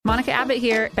Monica Abbott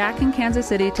here, back in Kansas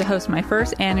City to host my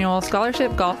first annual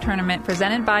scholarship golf tournament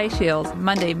presented by Shields,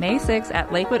 Monday, May 6th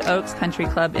at Lakewood Oaks Country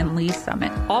Club in Lee's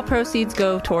Summit. All proceeds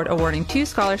go toward awarding 2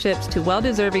 scholarships to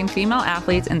well-deserving female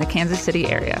athletes in the Kansas City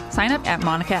area. Sign up at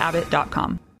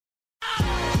monicaabbott.com.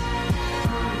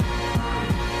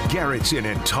 Garrettson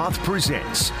and Toth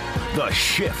presents The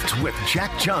Shift with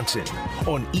Jack Johnson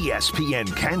on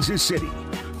ESPN Kansas City,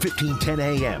 1510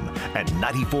 AM and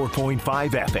 94.5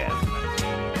 FM.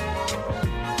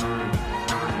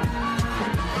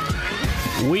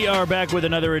 We are back with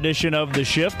another edition of The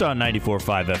Shift on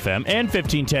 94.5 FM and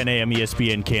 1510 AM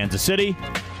ESPN Kansas City.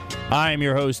 I am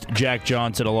your host, Jack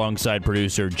Johnson, alongside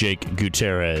producer Jake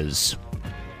Gutierrez.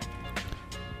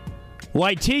 Well,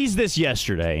 I teased this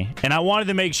yesterday, and I wanted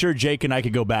to make sure Jake and I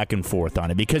could go back and forth on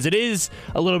it because it is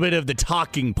a little bit of the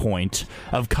talking point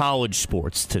of college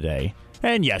sports today,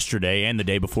 and yesterday, and the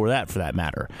day before that, for that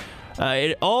matter.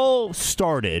 It all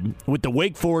started with the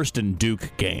Wake Forest and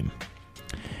Duke game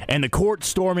and the court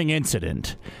storming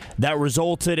incident that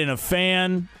resulted in a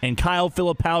fan and Kyle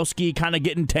Filipowski kind of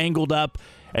getting tangled up,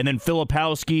 and then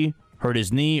Filipowski hurt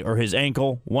his knee or his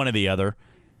ankle, one or the other,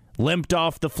 limped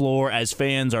off the floor as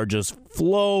fans are just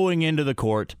flowing into the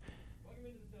court.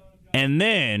 And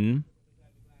then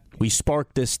we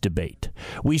sparked this debate.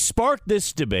 We sparked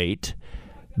this debate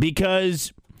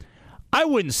because I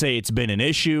wouldn't say it's been an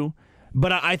issue,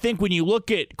 but I think when you look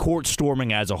at court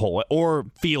storming as a whole, or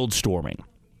field storming,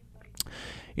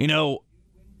 you know,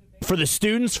 for the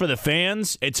students, for the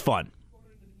fans, it's fun.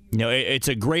 You know, it's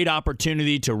a great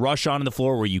opportunity to rush onto the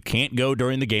floor where you can't go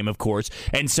during the game, of course,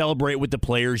 and celebrate with the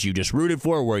players you just rooted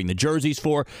for, wearing the jerseys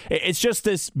for. It's just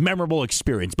this memorable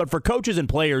experience. But for coaches and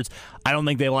players, I don't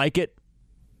think they like it,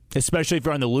 especially if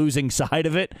you're on the losing side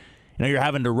of it. You know, you're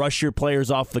having to rush your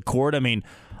players off the court. I mean,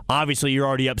 obviously you're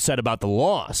already upset about the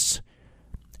loss,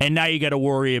 and now you got to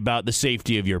worry about the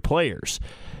safety of your players.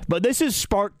 But this has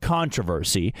sparked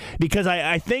controversy because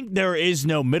I think there is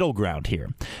no middle ground here.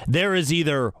 There is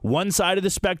either one side of the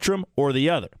spectrum or the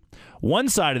other. One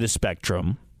side of the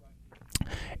spectrum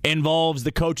involves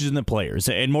the coaches and the players,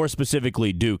 and more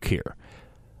specifically Duke here,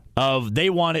 of they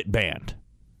want it banned.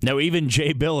 Now, even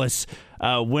Jay Billis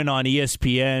went on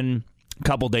ESPN a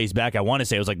couple days back. I want to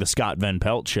say it was like the Scott Van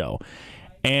Pelt show,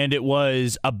 and it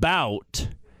was about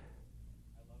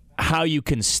how you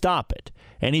can stop it.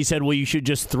 And he said, well, you should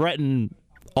just threaten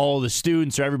all the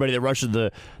students or everybody that rushes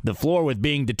the floor with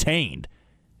being detained,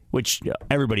 which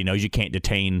everybody knows you can't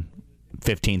detain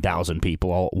 15,000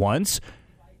 people all at once.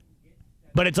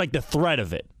 But it's like the threat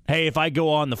of it. Hey, if I go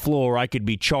on the floor, I could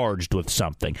be charged with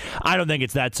something. I don't think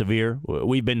it's that severe.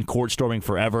 We've been court storming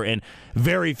forever, and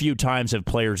very few times have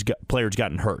players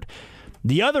gotten hurt.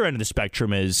 The other end of the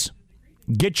spectrum is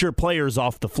get your players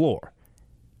off the floor.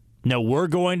 No, we're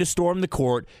going to storm the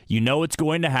court. You know it's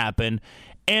going to happen.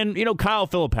 And, you know, Kyle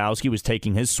Filipowski was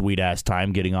taking his sweet-ass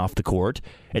time getting off the court.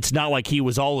 It's not like he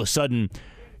was all of a sudden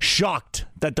shocked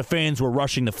that the fans were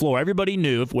rushing the floor. Everybody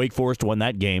knew if Wake Forest won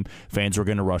that game, fans were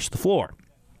going to rush the floor.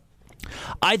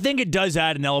 I think it does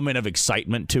add an element of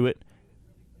excitement to it.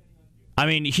 I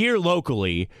mean, here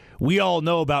locally, we all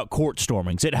know about court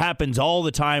stormings. It happens all the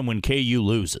time when KU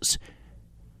loses.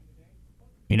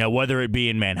 You know, whether it be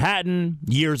in Manhattan,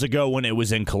 years ago when it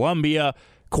was in Columbia,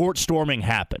 court storming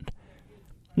happened.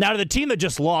 Now, to the team that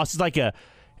just lost, it's like an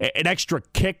extra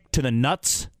kick to the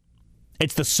nuts.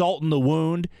 It's the salt in the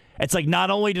wound. It's like,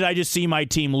 not only did I just see my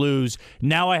team lose,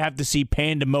 now I have to see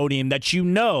pandemonium that you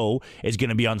know is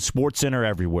going to be on SportsCenter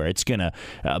everywhere. It's going to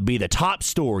be the top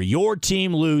story. Your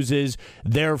team loses,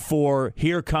 therefore,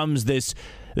 here comes this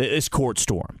court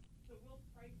storm.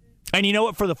 And you know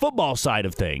what? For the football side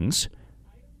of things,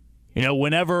 you know,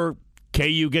 whenever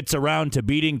KU gets around to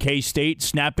beating K-State,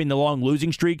 snapping the long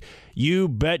losing streak, you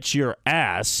bet your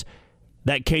ass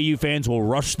that KU fans will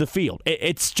rush the field.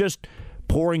 It's just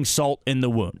pouring salt in the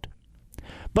wound.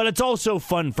 But it's also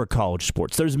fun for college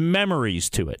sports. There's memories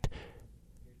to it.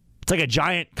 It's like a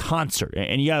giant concert,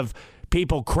 and you have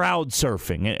people crowd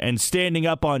surfing and standing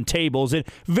up on tables, and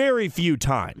very few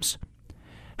times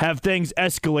have things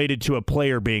escalated to a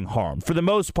player being harmed. For the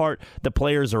most part, the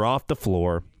players are off the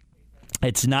floor.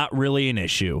 It's not really an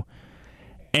issue.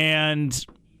 And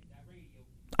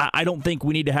I don't think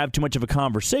we need to have too much of a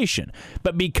conversation.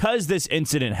 But because this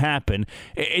incident happened,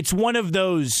 it's one of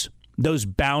those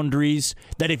boundaries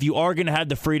that if you are going to have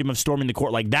the freedom of storming the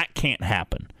court, like that can't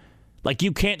happen. Like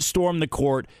you can't storm the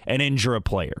court and injure a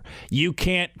player. You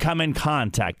can't come in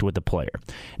contact with the player.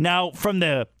 Now, from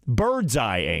the bird's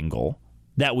eye angle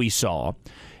that we saw,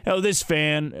 this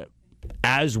fan,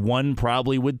 as one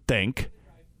probably would think,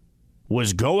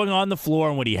 was going on the floor,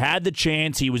 and when he had the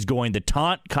chance, he was going to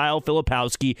taunt Kyle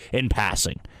Filipowski in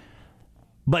passing.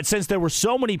 But since there were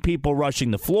so many people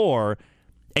rushing the floor,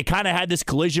 it kind of had this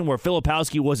collision where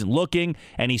Filipowski wasn't looking,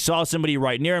 and he saw somebody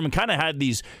right near him and kind of had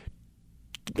these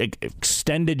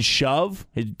extended shove.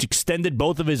 It extended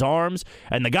both of his arms,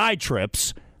 and the guy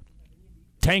trips,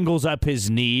 tangles up his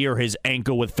knee or his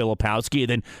ankle with Filipowski, and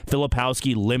then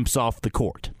Filipowski limps off the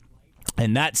court.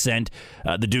 And that sent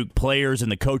the Duke players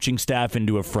and the coaching staff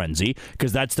into a frenzy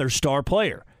because that's their star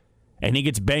player. And he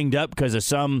gets banged up because of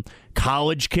some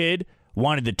college kid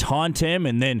wanted to taunt him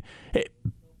and then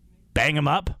bang him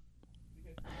up.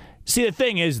 See, the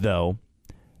thing is, though,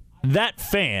 that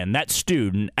fan, that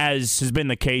student, as has been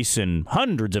the case in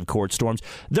hundreds of court storms,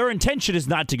 their intention is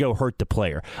not to go hurt the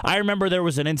player. I remember there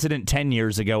was an incident 10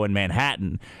 years ago in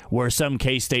Manhattan where some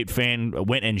K-State fan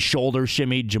went and shoulder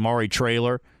shimmied Jamari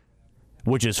Traylor,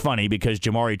 which is funny because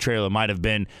Jamari Traylor might have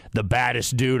been the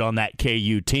baddest dude on that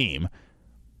KU team.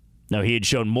 Now, he had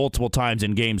shown multiple times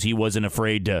in games he wasn't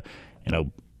afraid to,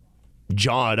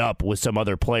 jaw it up with some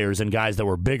other players and guys that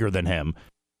were bigger than him.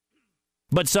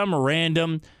 But some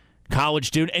random college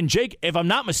student, and Jake, if I'm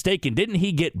not mistaken, didn't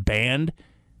he get banned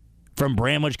from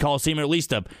Bramlage Coliseum, or at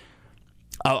least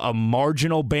a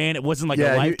marginal ban? It wasn't like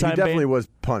a lifetime ban. He definitely was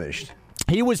punished.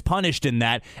 He was punished in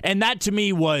that, and that to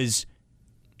me was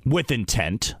with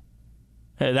intent.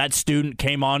 That student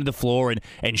came onto the floor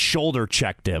and shoulder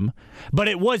checked him, but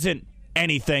it wasn't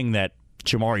anything that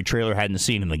Jamari Traylor hadn't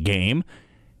seen in the game.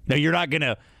 Now, you're not going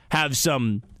to have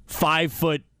some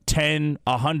 5'10",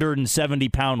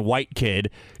 170-pound white kid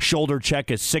shoulder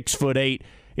check a 6'8",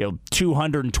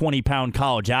 220-pound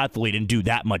college athlete and do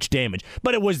that much damage.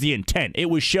 But it was the intent.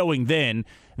 It was showing then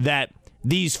that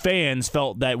these fans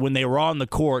felt that when they were on the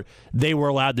court, they were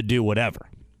allowed to do whatever.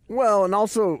 Well, and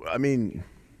also,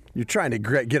 you're trying to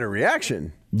get a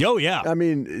reaction. Oh, yeah.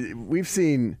 We've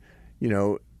seen,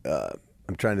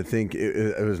 I'm trying to think.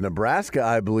 It was Nebraska,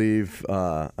 I believe,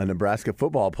 a Nebraska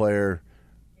football player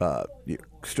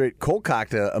straight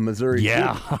cold-cocked a Missouri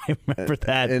Yeah, student, I remember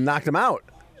that. and knocked him out.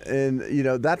 And,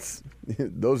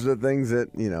 those are the things that,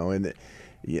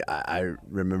 I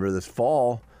remember this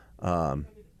fall,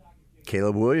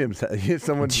 Caleb Williams,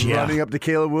 someone's running up to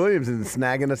Caleb Williams and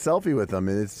snagging a selfie with him.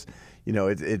 And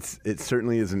it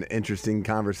certainly is an interesting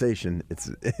conversation.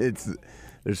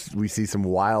 We see some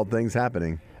wild things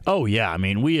happening. Oh, yeah.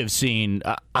 We have seen,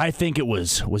 I think it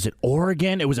was it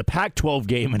Oregon? It was a Pac-12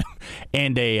 game,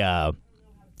 and a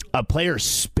player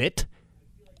spit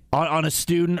on a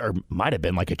student, or might have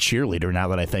been like a cheerleader now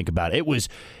that I think about it.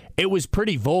 It was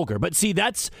pretty vulgar. But see,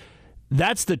 that's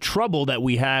the trouble that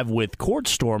we have with court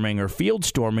storming or field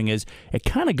storming is it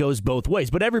kind of goes both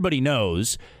ways. But everybody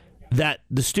knows that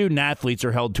the student athletes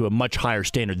are held to a much higher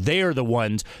standard. They are the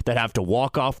ones that have to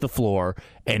walk off the floor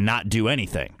and not do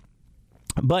anything.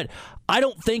 But I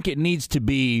don't think it needs to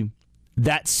be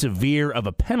that severe of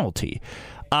a penalty.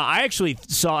 I actually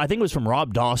saw, I think it was from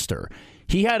Rob Doster.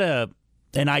 He had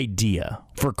an idea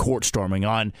for court storming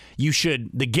on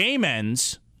the game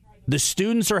ends, the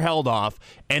students are held off,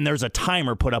 and there's a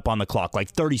timer put up on the clock, like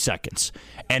 30 seconds.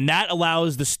 And that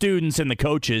allows the students and the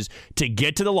coaches to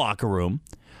get to the locker room,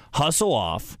 hustle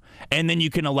off, and then you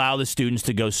can allow the students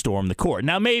to go storm the court.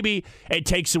 Now, maybe it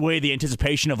takes away the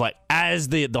anticipation of, as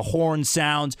the horn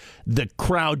sounds, the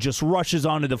crowd just rushes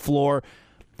onto the floor.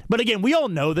 But again, we all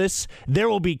know this. There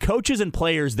will be coaches and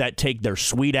players that take their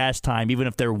sweet-ass time, even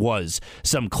if there was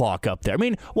some clock up there.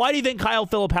 Why do you think Kyle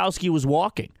Filipowski was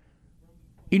walking?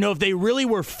 If they really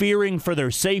were fearing for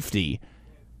their safety,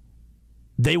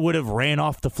 they would have ran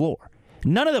off the floor.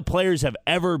 None of the players have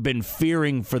ever been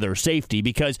fearing for their safety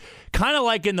because kind of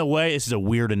like in the way, this is a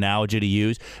weird analogy to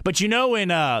use, but in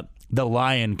The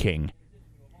Lion King,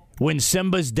 when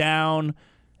Simba's down,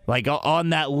 on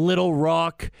that little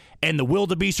rock and the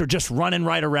wildebeest are just running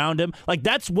right around him,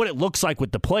 that's what it looks like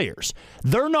with the players.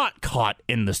 They're not caught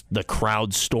in the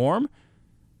crowd storm.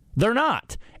 They're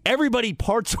not. Everybody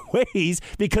parts ways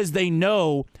because they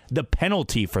know the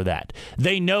penalty for that.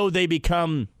 They know they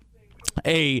become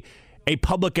a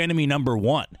public enemy number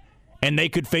one, and they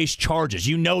could face charges.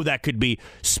 That could be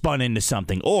spun into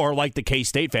something. Or, like the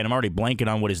K-State fan, I'm already blanking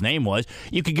on what his name was,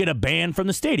 you could get a ban from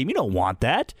the stadium. You don't want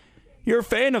that. You're a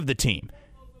fan of the team.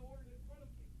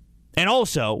 And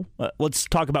also, let's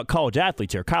talk about college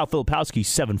athletes here. Kyle Filipowski's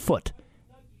 7 foot.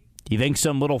 You think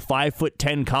some little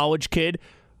 5'10" college kid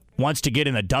wants to get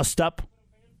in a dust-up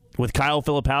with Kyle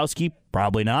Filipowski?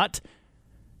 Probably not.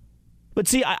 But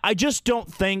see, I just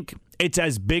don't think it's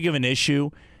as big of an issue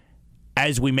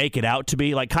as we make it out to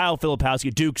be. Like Kyle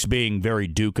Filipowski, Duke's being very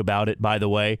Duke about it, by the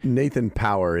way. Nathan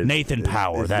Power. Is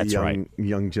that's the right.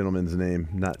 Young gentleman's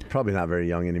name. Probably not very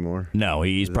young anymore. No,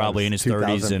 he's probably in his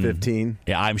 30s. 2015.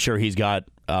 Yeah, I'm sure he's got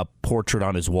a portrait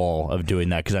on his wall of doing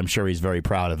that because I'm sure he's very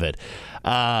proud of it.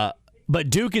 But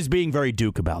Duke is being very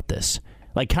Duke about this.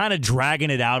 Like kind of dragging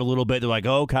it out a little bit. They're like,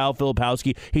 oh, Kyle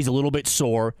Filipowski, he's a little bit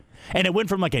sore. And it went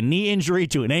from like a knee injury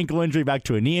to an ankle injury back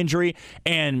to a knee injury.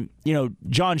 And,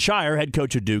 John Shire, head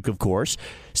coach of Duke, of course,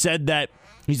 said that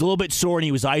he's a little bit sore and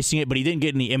he was icing it, but he didn't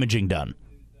get any imaging done.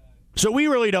 So we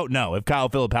really don't know if Kyle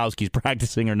Filipowski's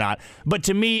practicing or not. But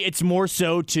to me, it's more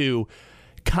so to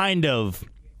kind of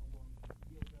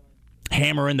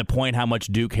hammer in the point how much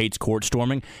Duke hates court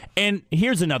storming. And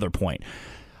here's another point.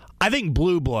 I think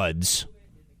blue bloods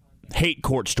hate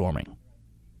court storming.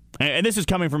 And this is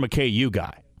coming from a KU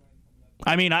guy.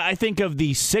 I mean, I think of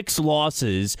the 6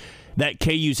 losses that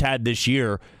KU's had this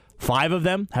year, 5 of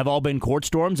them have all been court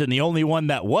storms, and the only one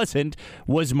that wasn't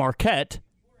was Marquette.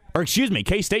 Or excuse me,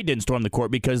 K-State didn't storm the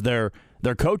court because their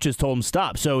coaches told them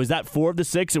stop. So is that 4 of the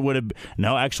 6? It would have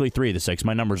no, actually 3 of the 6.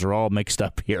 My numbers are all mixed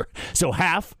up here. So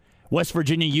half. West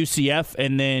Virginia, UCF,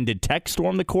 and then did Tech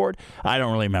storm the court? I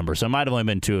don't really remember, so it might have only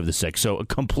been 2 of the 6. So a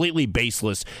completely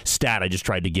baseless stat I just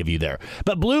tried to give you there.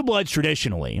 But Blue Bloods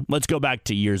traditionally, let's go back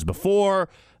to years before,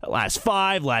 last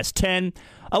 5, last 10,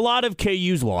 a lot of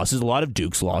KU's losses, a lot of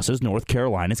Duke's losses, North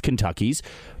Carolina's, Kentucky's,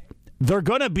 they're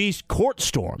going to be court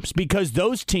storms because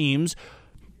those teams,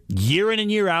 year in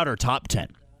and year out, are top 10.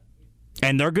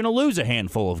 And they're going to lose a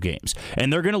handful of games.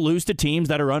 And they're going to lose to teams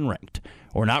that are unranked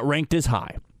or not ranked as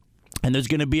high. And there's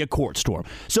going to be a court storm.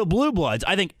 So Blue Bloods,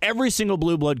 I think every single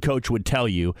Blue Blood coach would tell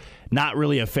you, not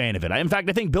really a fan of it. In fact,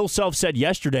 I think Bill Self said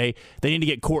yesterday they need to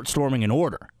get court storming in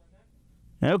order.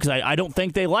 Because I don't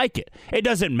think they like it. It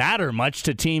doesn't matter much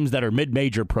to teams that are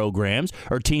mid-major programs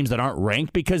or teams that aren't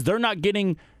ranked because they're not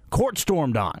getting court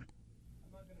stormed on.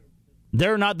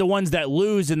 They're not the ones that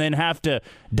lose and then have to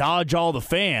dodge all the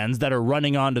fans that are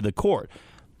running onto the court.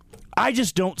 I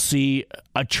just don't see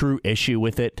a true issue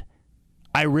with it.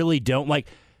 I really don't. Like,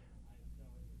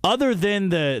 other than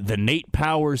the Nate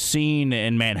Powers scene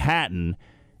in Manhattan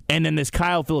and then this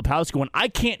Kyle Filipowski one, I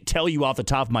can't tell you off the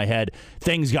top of my head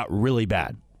things got really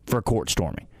bad for court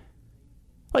storming.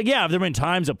 Like, yeah, have there been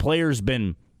times a player's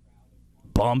been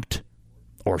bumped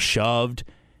or shoved?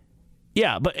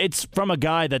 Yeah, but it's from a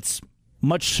guy that's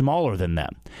much smaller than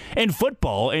them. In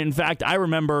football, in fact, I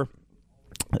remember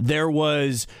there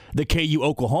was the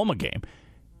KU-Oklahoma game.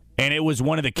 And it was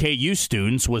one of the KU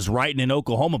students was right in an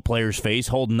Oklahoma player's face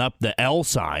holding up the L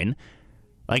sign.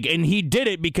 And he did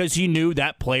it because he knew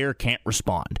that player can't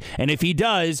respond. And if he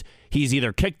does, he's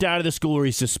either kicked out of the school or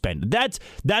he's suspended.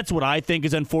 That's what I think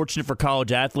is unfortunate for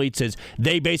college athletes is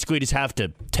they basically just have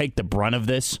to take the brunt of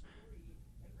this.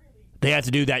 They have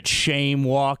to do that shame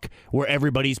walk where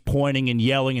everybody's pointing and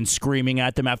yelling and screaming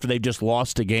at them after they've just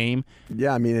lost a game.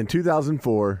 Yeah, I mean, in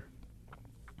 2004...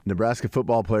 Nebraska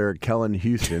football player Kellen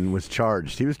Houston was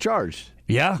charged. He was charged.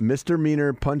 Yeah.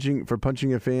 Misdemeanor punching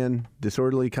a fan,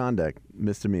 disorderly conduct,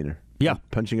 misdemeanor. Yeah.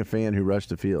 Punching a fan who rushed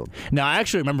the field. Now, I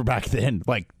actually remember back then,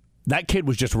 that kid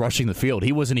was just rushing the field.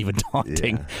 He wasn't even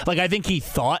taunting. Yeah. I think he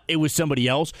thought it was somebody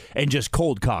else and just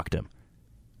cold-cocked him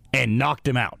and knocked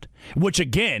him out, which,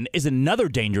 again, is another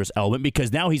dangerous element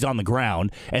because now he's on the ground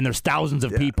and there's thousands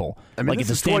of people. I mean, this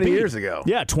is 20 years ago.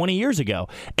 Yeah, 20 years ago.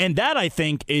 And that, I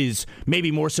think, is maybe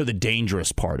more so the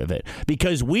dangerous part of it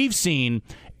because we've seen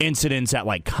incidents at,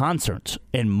 concerts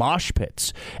and mosh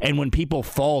pits and when people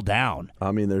fall down.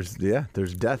 I mean, there's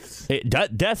deaths.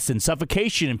 Deaths and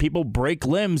suffocation and people break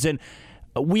limbs and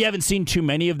we haven't seen too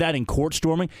many of that in court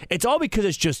storming. It's all because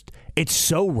it's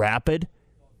so rapid.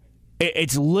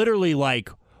 It's literally like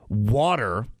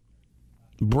water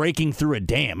breaking through a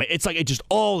dam. It's like it just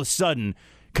all of a sudden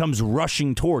comes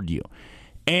rushing toward you.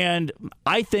 And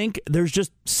I think there's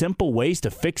just simple ways to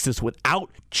fix this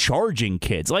without charging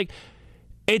kids.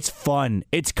 It's fun.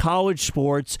 It's college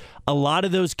sports. A lot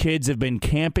of those kids have been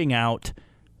camping out.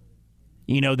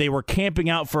 They were camping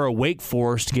out for a Wake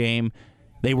Forest game.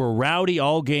 They were rowdy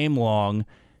all game long.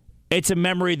 It's a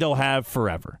memory they'll have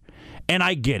forever. And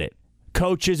I get it.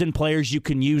 Coaches and players, you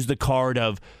can use the card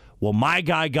of, well, my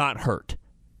guy got hurt,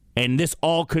 and this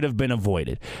all could have been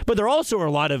avoided. But there also are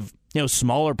a lot of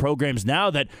smaller programs now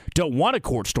that don't want a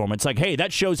court storm. It's like, hey,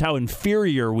 that shows how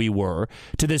inferior we were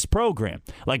to this program.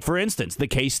 Like, for instance, the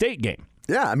K-State game.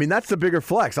 Yeah, I mean, that's the bigger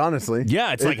flex, honestly.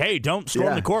 Yeah, it's like, hey, don't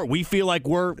storm the court. We feel like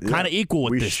we're kind of equal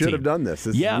with this team. We should have done this.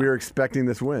 We were expecting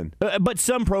this win. But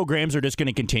some programs are just going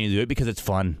to continue to do it because it's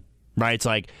fun. Right, it's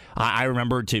like I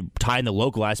remember to tie in the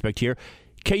local aspect here.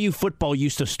 KU football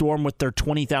used to storm with their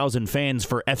 20,000 fans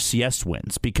for FCS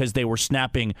wins because they were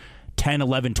snapping 10,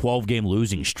 11, 12-game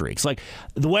losing streaks. Like,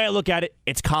 the way I look at it,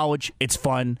 it's college, it's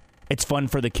fun. It's fun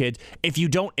for the kids. If you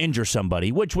don't injure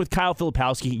somebody, which with Kyle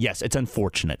Filipowski, yes, it's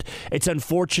unfortunate. It's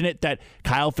unfortunate that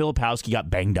Kyle Filipowski got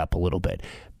banged up a little bit.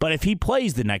 But if he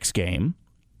plays the next game,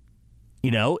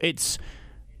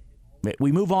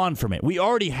 we move on from it. We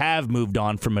already have moved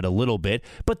on from it a little bit,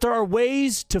 but there are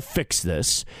ways to fix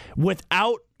this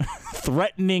without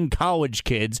threatening college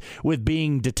kids with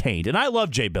being detained. And I love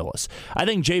Jay Bilas. I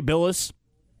think Jay Bilas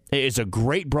is a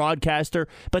great broadcaster,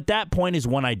 but that point is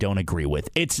one I don't agree with.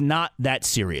 It's not that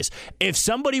serious. If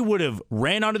somebody would have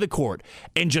ran onto the court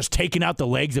and just taken out the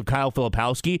legs of Kyle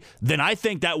Filipowski, then I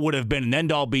think that would have been an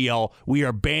end-all be-all. We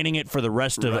are banning it for the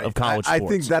rest of college sports. I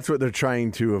think that's what they're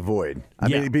trying to avoid. I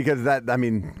mean, because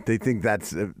they think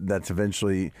that's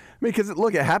eventually. Because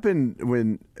look, it happened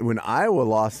when Iowa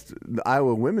lost the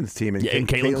Iowa women's team and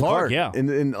Caitlin Clark,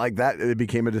 and like that, it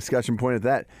became a discussion point at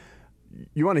that.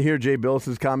 You want to hear Jay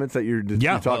Bilas' comments that you're talking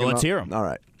about? Let's hear them. All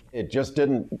right. It just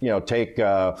didn't, take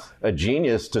a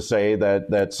genius to say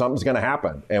that something's going to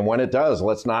happen. And when it does,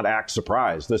 let's not act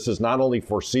surprised. This is not only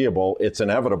foreseeable, it's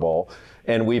inevitable.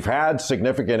 And we've had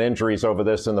significant injuries over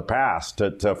this in the past,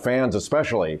 to fans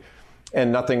especially,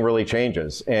 and nothing really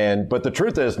changes. But the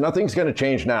truth is, nothing's going to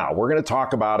change now. We're going to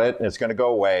talk about it, and it's going to go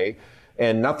away,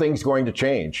 and nothing's going to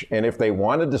change. And if they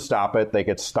wanted to stop it, they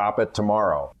could stop it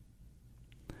tomorrow.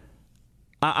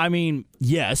 I mean,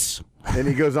 yes. And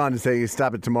he goes on to say,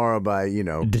 stop it tomorrow by,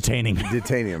 detaining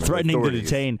him. Threatening to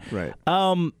detain. Right.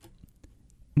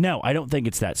 No, I don't think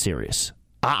it's that serious.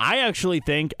 I actually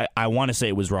think, I want to say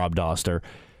it was Rob Doster.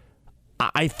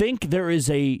 I think there is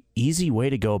a easy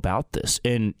way to go about this.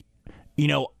 And,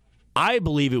 I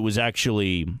believe it was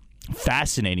actually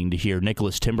fascinating to hear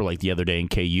Nicholas Timberlake the other day in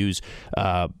KU's,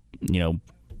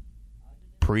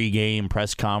 pre-game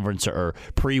press conference or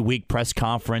pre-week press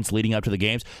conference leading up to the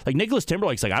games. Like, Nicholas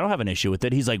Timberlake's like, I don't have an issue with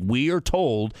it. He's like, we are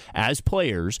told as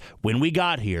players when we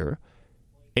got here,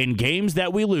 in games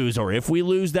that we lose, or if we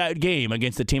lose that game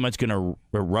against the team that's going to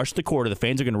rush the court, or the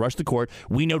fans are going to rush the court,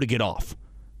 we know to get off.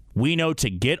 We know to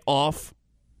get off,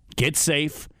 get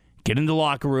safe, get into the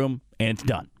locker room, and it's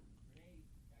done.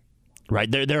 Right?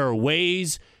 There are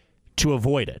ways to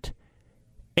avoid it.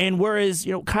 And whereas,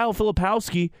 Kyle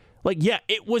Filipowski,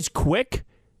 it was quick.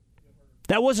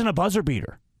 That wasn't a buzzer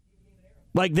beater.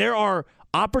 There are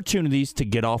opportunities to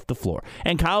get off the floor.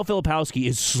 And Kyle Filipowski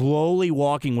is slowly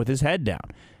walking with his head down.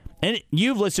 And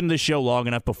you've listened to this show long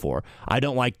enough before. I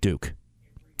don't like Duke.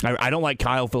 I don't like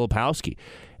Kyle Filipowski.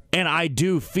 And I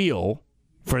do feel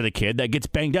for the kid that gets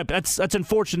banged up. That's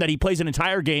unfortunate that he plays an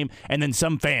entire game and then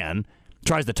some fan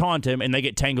tries to taunt him and they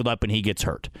get tangled up and he gets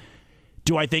hurt.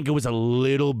 Do I think it was a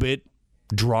little bit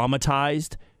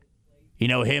dramatized?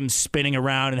 Him spinning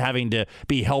around and having to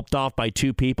be helped off by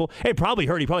two people. It probably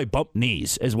hurt. He probably bumped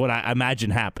knees is what I imagine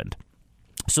happened.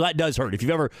 So that does hurt. If you've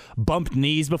ever bumped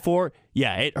knees before,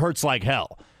 yeah, it hurts like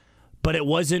hell. But it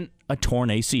wasn't a torn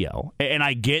ACL. And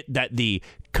I get that the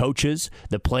coaches,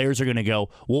 the players are going to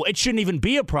go, well, it shouldn't even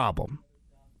be a problem.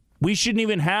 We shouldn't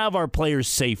even have our players'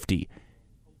 safety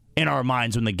in our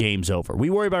minds when the game's over. We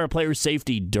worry about our players'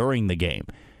 safety during the game.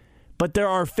 But there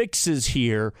are fixes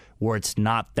here where it's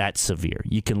not that severe.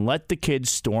 You can let the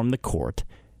kids storm the court,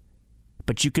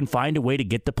 but you can find a way to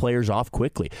get the players off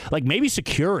quickly. Like, maybe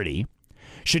security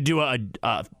should do a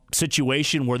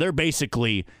situation where they're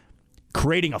basically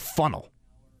creating a funnel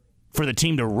for the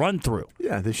team to run through.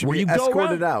 Yeah, they should be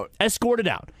escorted out. Escorted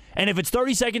out. And if it's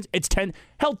 30 seconds, it's 10.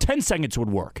 Hell, 10 seconds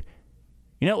would work.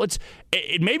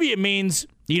 Maybe it means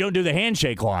you don't do the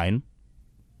handshake line,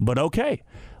 but okay.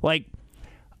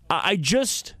 I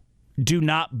just do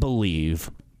not believe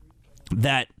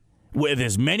that with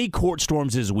as many court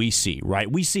storms as we see, right?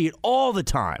 We see it all the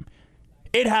time.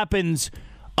 It happens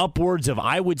upwards of,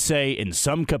 I would say, in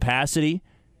some capacity,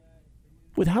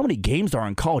 with how many games there are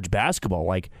in college basketball.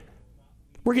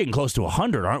 We're getting close to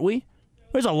 100, aren't we?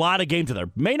 There's a lot of games in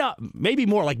there. Maybe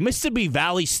more. Like Mississippi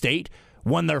Valley State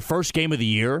won their first game of the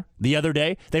year the other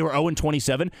day. They were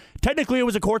 0-27. Technically, it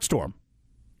was a court storm.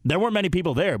 There weren't many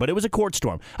people there, but it was a court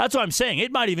storm. That's what I'm saying.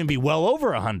 It might even be well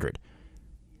over 100.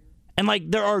 And,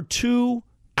 there are two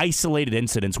isolated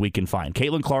incidents we can find.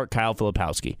 Caitlin Clark, Kyle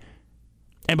Filipowski.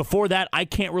 And before that, I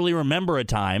can't really remember a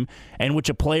time in which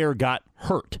a player got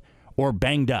hurt or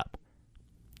banged up.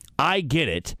 I get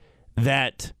it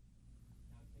that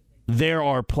there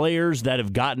are players that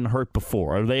have gotten hurt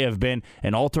before, or they have been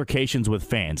in altercations with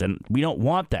fans, and we don't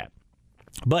want that.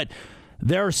 But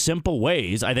there are simple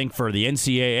ways, I think, for the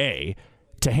NCAA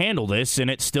to handle this and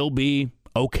it still be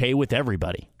okay with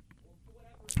everybody.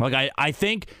 Like, I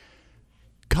think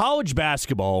college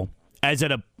basketball is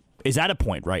at a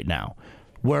point right now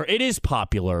where it is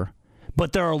popular,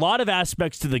 but there are a lot of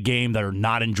aspects to the game that are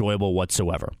not enjoyable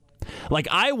whatsoever. Like,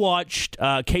 I watched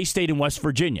K-State and West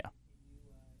Virginia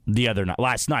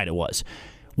last night it was.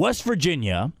 West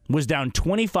Virginia was down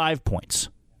 25 points.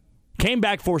 Came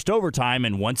back, forced overtime,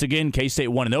 and once again, K-State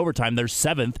won in overtime. They're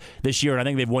 7th this year, and I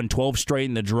think they've won 12 straight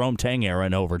in the Jerome Tang era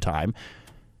in overtime.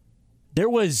 There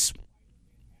was,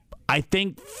 I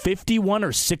think, 51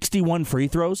 or 61 free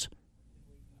throws.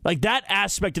 Like, that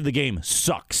aspect of the game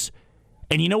sucks.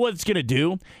 And you know what it's going to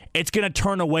do? It's going to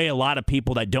turn away a lot of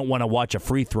people that don't want to watch a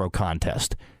free throw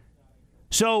contest.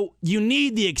 So you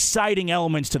need the exciting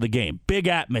elements to the game. Big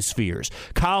atmospheres,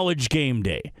 college game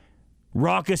day,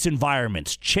 raucous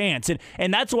environments, chants.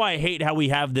 And that's why I hate how we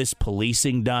have this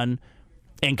policing done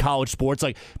in college sports.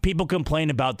 Like, people complain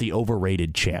about the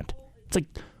overrated chant. It's like,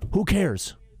 who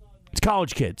cares? It's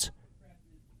college kids.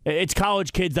 It's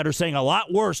college kids that are saying a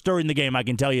lot worse during the game, I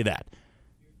can tell you that.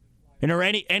 And or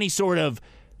any sort of,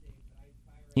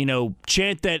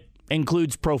 chant that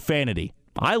includes profanity.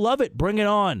 I love it. Bring it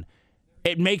on.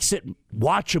 It makes it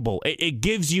watchable. It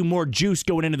gives you more juice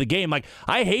going into the game. Like,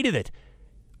 I hated it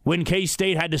when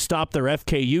K-State had to stop their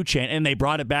FKU chant, and they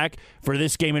brought it back for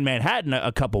this game in Manhattan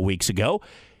a couple weeks ago.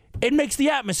 It makes the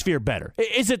atmosphere better.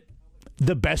 Is it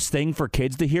the best thing for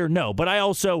kids to hear? No, but I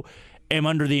also am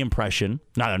I am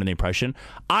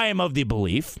of the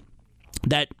belief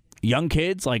that young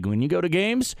kids, like when you go to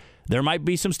games, there might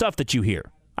be some stuff that you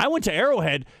hear. I went to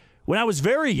Arrowhead when I was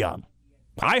very young.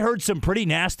 I heard some pretty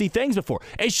nasty things before.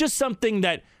 It's just something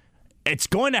that it's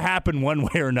going to happen one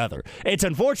way or another. It's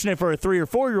unfortunate for a 3 or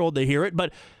 4-year-old to hear it,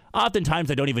 but oftentimes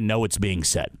they don't even know it's being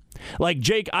said. Like,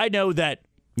 Jake, I know that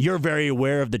you're very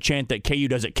aware of the chant that KU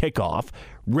does at kickoff,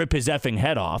 rip his effing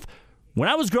head off. When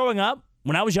I was growing up,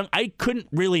 when I was young, I couldn't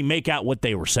really make out what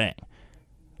they were saying.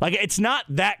 Like, it's not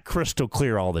that crystal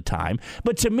clear all the time.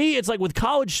 But to me, it's like with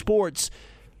college sports,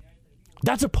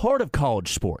 that's a part of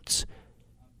college sports,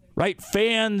 right?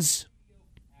 Fans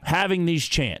having these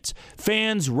chants,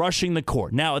 fans rushing the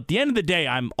court. Now, at the end of the day,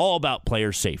 I'm all about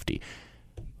player safety.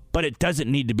 But it doesn't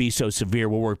need to be so severe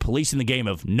where we're policing the game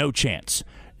of no chants,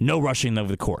 no rushing of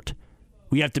the court.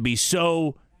 We have to be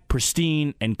so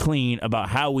pristine and clean about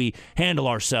how we handle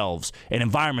ourselves in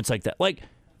environments like that. Like,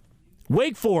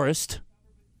 Wake Forest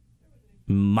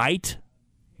might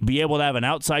be able to have an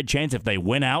outside chance if they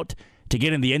win out to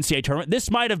get in the NCAA tournament. This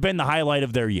might have been the highlight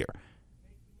of their year.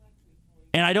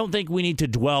 And I don't think we need to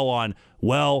dwell on,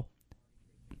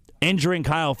 injuring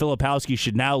Kyle Filipowski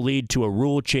should now lead to a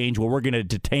rule change where we're going to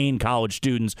detain college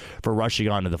students for rushing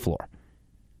onto the floor.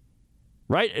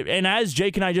 Right? And as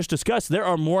Jake and I just discussed, there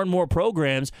are more and more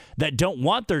programs that don't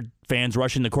want their fans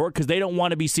rushing the court because they don't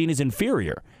want to be seen as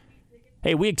inferior.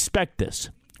 Hey, we expect this.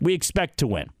 We expect to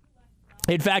win.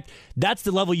 In fact, that's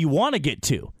the level you want to get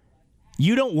to.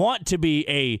 You don't want to be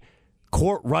a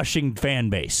court-rushing fan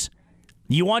base.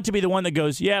 You want to be the one that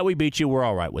goes, yeah, we beat you, we're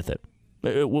all right with it.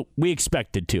 We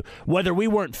expected to. Whether we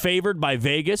weren't favored by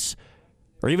Vegas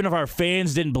or even if our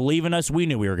fans didn't believe in us, we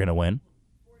knew we were going to win.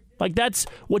 Like, that's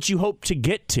what you hope to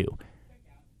get to.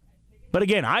 But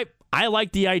again, I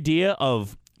like the idea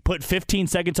of put 15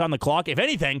 seconds on the clock. If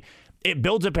anything, it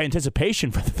builds up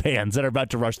anticipation for the fans that are about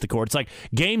to rush the court. It's like,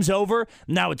 game's over,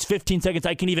 now it's 15 seconds.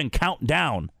 I can even count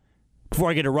down before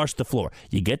I get to rush the floor.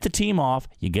 You get the team off,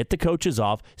 you get the coaches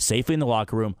off, safely in the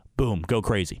locker room, boom, go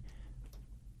crazy.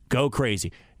 Go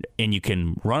crazy. And you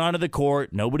can run onto the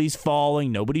court. Nobody's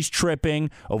falling. Nobody's tripping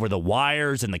over the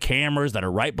wires and the cameras that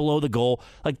are right below the goal.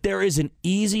 Like, there is an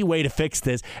easy way to fix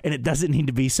this, and it doesn't need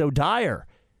to be so dire.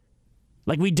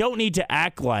 Like, we don't need to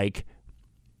act like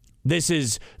this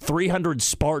is 300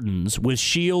 Spartans with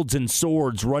shields and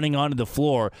swords running onto the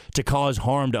floor to cause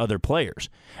harm to other players.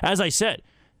 As I said,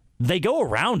 they go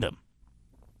around them.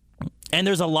 And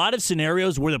there's a lot of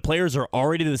scenarios where the players are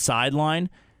already to the sideline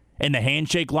and the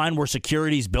handshake line where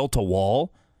security's built a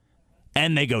wall,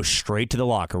 and they go straight to the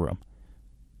locker room.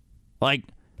 Like,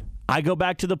 I go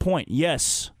back to the point,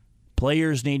 yes,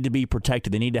 players need to be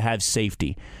protected. They need to have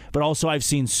safety. But also, I've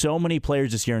seen so many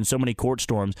players this year in so many court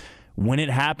storms, when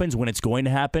it happens, when it's going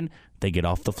to happen, they get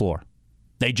off the floor.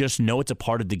 They just know it's a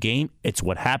part of the game. It's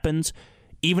what happens.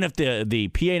 Even if the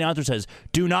PA announcer says,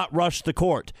 do not rush the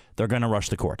court, they're going to rush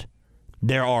the court.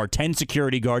 There are 10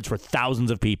 security guards for thousands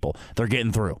of people. They're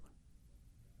getting through.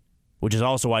 Which is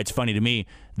also why it's funny to me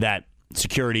that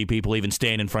security people even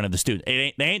stand in front of the students.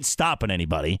 They ain't stopping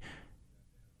anybody.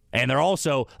 And they're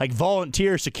also like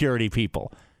volunteer security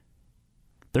people.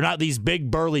 They're not these big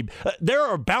burly. There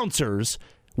are bouncers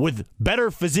with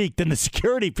better physique than the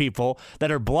security people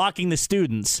that are blocking the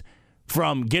students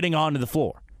from getting onto the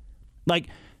floor. Like,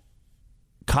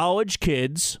 college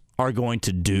kids are going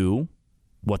to do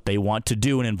what they want to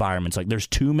do in environments like there's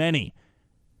too many.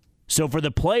 So for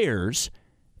the players,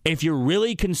 if you're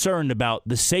really concerned about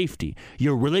the safety,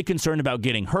 you're really concerned about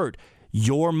getting hurt,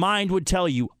 your mind would tell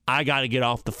you, I got to get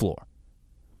off the floor.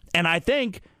 And I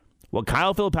think what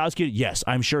Kyle Filipowski, yes,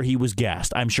 I'm sure he was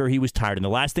gassed. I'm sure he was tired. And the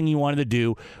last thing he wanted to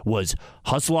do was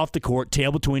hustle off the court,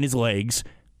 tail between his legs,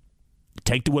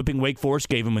 take the whipping Wake Forest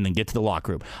gave him, and then get to the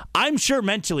locker room. I'm sure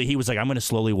mentally he was like, I'm going to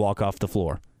slowly walk off the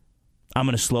floor. I'm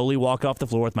going to slowly walk off the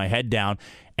floor with my head down.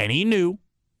 And he knew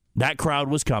that crowd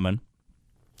was coming.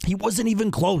 He wasn't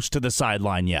even close to the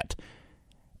sideline yet.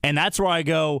 And that's where I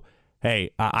go,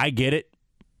 hey, I get it.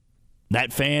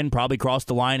 That fan probably crossed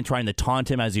the line and trying to taunt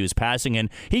him as he was passing, and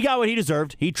he got what he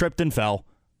deserved. He tripped and fell.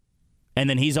 And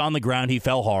then he's on the ground. He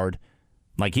fell hard.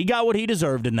 Like, he got what he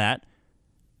deserved in that.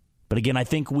 But again, I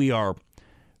think we are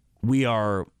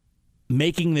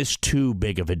making this too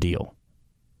big of a deal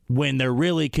when there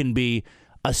really can be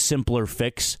a simpler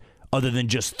fix other than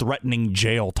just threatening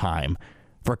jail time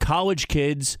for college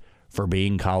kids for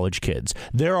being college kids.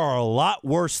 There are a lot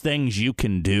worse things you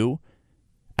can do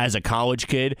as a college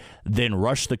kid than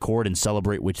rush the court and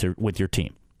celebrate with your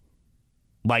team.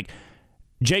 Like,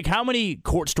 Jake, how many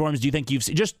court storms do you think you've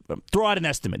seen? Just throw out an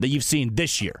estimate that you've seen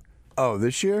this year. Oh,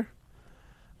 this year?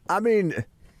 I mean,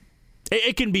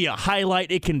 it can be a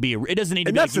highlight. It can be. It doesn't need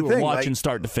to be like you were watching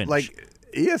start to finish. Like,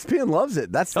 ESPN loves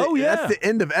it. That's the, yeah. That's the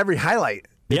end of every highlight.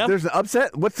 If there's an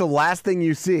upset, what's the last thing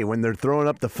you see when they're throwing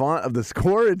up the font of the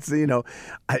score? It's, the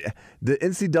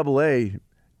NCAA,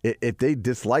 if they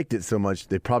disliked it so much,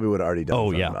 they probably would have already done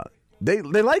something about it.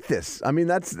 They like this. I mean,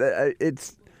 that's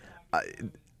it's.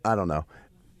 I don't know.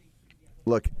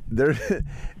 Look, there.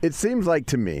 It seems like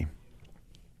to me,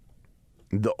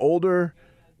 the older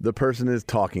the person is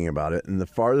talking about it, and the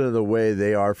farther away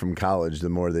they are from college, the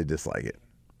more they dislike it.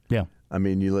 Yeah. I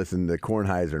mean, you listen to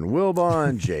Kornheiser and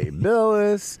Wilbon, Jay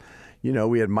Billis.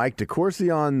 We had Mike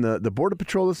DeCourcy on the Border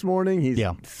Patrol this morning. He's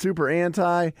super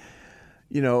anti.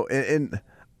 And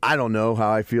I don't know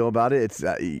how I feel about it. It's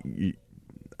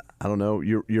I don't know.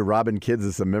 You're robbing kids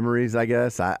of some memories, I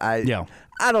guess. I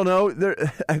don't know.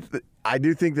 I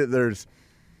do think that there's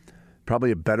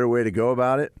probably a better way to go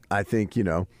about it. I think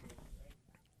the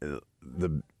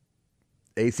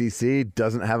ACC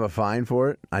doesn't have a fine for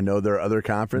it. I know there are other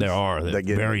conferences. There are that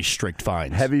get very strict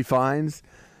fines, heavy fines.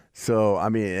 So I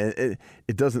mean,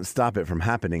 it doesn't stop it from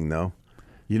happening, though.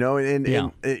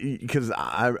 Because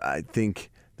I think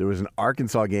there was an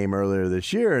Arkansas game earlier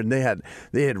this year, and they had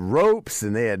ropes,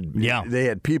 and they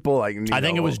had people like. I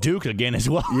think it was Duke again as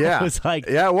well. Yeah, it was like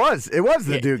it was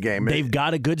the Duke game. They've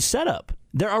got a good setup.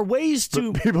 There are ways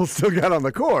to. But people still got on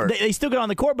the court. They still get on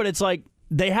the court, but it's like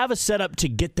they have a setup to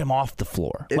get them off the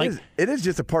floor. It is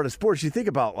just a part of sports. You think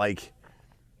about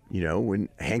when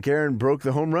Hank Aaron broke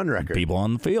the home run record. People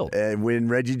on the field. And when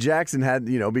Reggie Jackson had,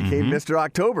 became Mr.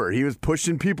 October, he was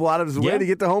pushing people out of his way to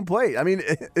get to home plate. I mean,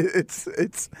 it's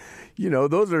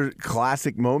those are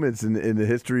classic moments in the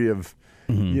history of,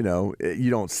 you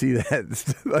don't see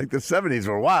that. Like the 70s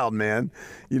were wild, man.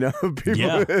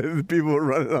 People were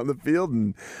running on the field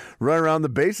and running around the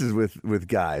bases with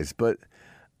guys. But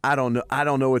I don't know. I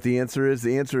don't know what the answer is.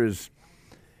 The answer is,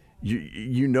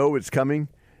 you know it's coming.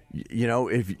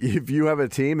 If you have a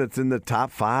team that's in the top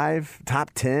 5,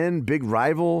 top 10, big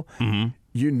rival,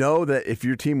 you know that if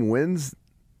your team wins,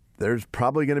 there's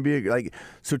probably going to be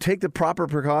so take the proper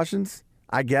precautions,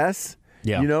 I guess.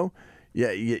 Yeah.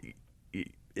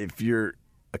 If you're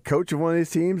a coach of one of these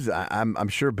teams, I'm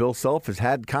sure Bill Self has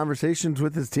had conversations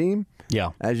with his team.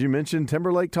 Yeah. As you mentioned,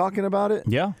 Timberlake talking about it.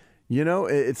 Yeah.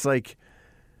 It's like,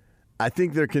 I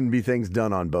think there can be things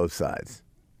done on both sides.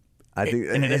 I think,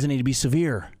 and it doesn't need to be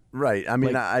severe. Right. I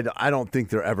mean, I don't think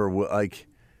they're ever I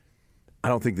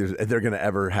don't think they're going to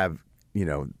ever have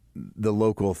the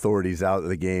local authorities out of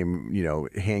the game,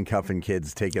 handcuffing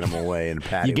kids, taking them away, and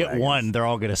patting. You get wagons. one, they're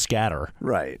all going to scatter.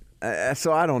 Right.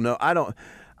 So I don't know.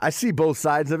 I see both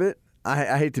sides of it.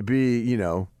 I hate to be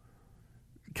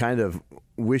kind of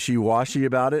wishy-washy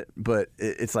about it, but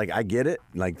it's like I get it.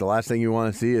 Like the last thing you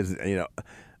want to see is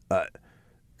a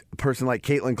person like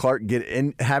Caitlin Clark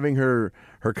having her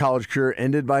college career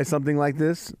ended by something like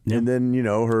this, and then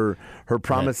her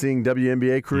promising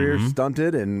WNBA career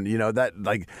stunted, and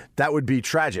that would be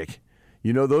tragic.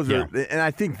 Those are, and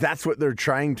I think that's what they're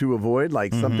trying to avoid,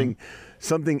 like something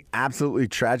absolutely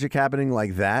tragic happening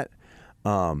like that.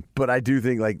 But I do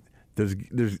think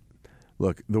there's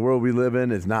look, the world we live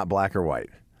in is not black or white.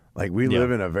 Like we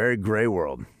live in a very gray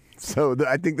world. So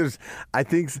I think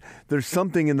there's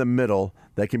something in the middle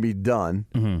that can be done.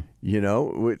 Mm-hmm. You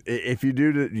know, if you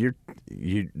do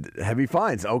you heavy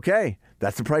fines, okay,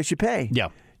 that's the price you pay. Yeah.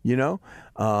 You know,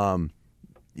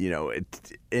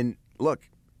 and look,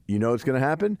 you know what's going to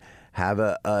happen. Have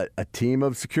a team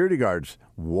of security guards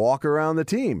walk around the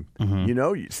team. Mm-hmm. You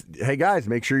know, hey guys,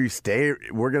 make sure you stay.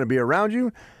 We're going to be around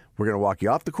you. We're going to walk you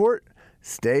off the court.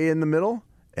 Stay in the middle.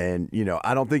 And, you know,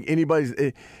 I don't think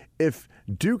if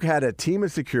Duke had a team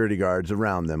of security guards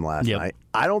around them last night,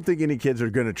 I don't think any kids are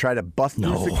going to try to bust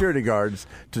through security guards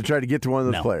to try to get to one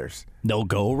of those players. They'll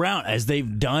go around, as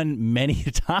they've done many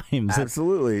times.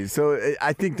 Absolutely. So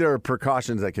I think there are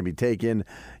precautions that can be taken.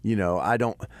 You know,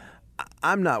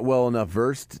 I'm not well enough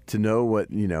versed to know what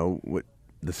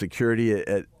the security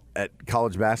at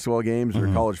college basketball games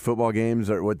or college football games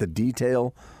or what the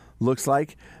detail looks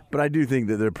like. But I do think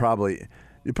that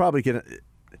you probably can.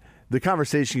 The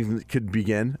conversation could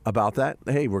begin about that.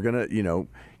 Hey, we're gonna,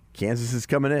 Kansas is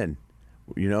coming in.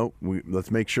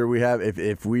 Let's make sure we have.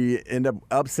 If we end up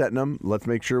upsetting them, let's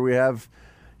make sure we have,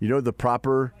 the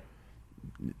proper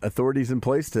authorities in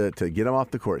place to get them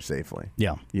off the court safely.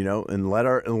 Yeah. And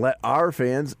let our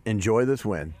fans enjoy this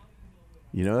win.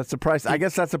 That's the price. I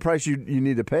guess that's the price you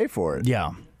need to pay for it.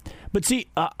 Yeah. But see,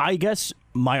 I guess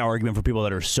my argument for people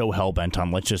that are so hell-bent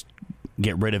on let's just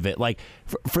get rid of it, like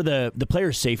for the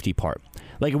player safety part,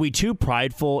 like, are we too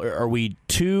prideful, or are we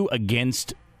too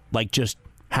against just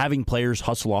having players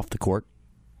hustle off the court?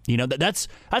 That's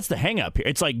the hang-up here.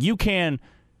 It's like, you can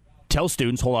tell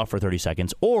students, hold off for 30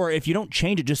 seconds, or if you don't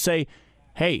change it, just say,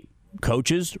 hey,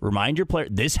 coaches, remind your player,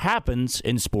 this happens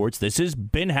in sports. This has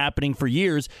been happening for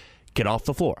years. Get off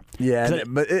the floor. Yeah,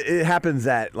 but it happens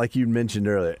at, like you mentioned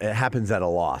earlier, it happens at a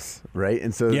loss, right?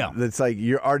 And so it's like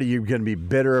you're going to be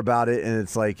bitter about it, and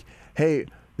it's like, hey,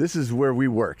 this is where we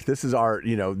work. This is our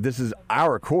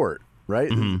court, right?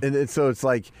 Mm-hmm. And so it's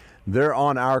like they're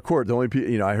on our court. The only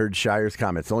people, I heard Shire's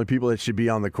comments. The only people that should be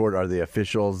on the court are the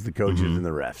officials, the coaches, and the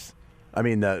refs. I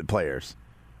mean, the players,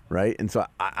 right? And so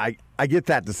I get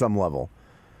that to some level,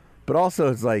 but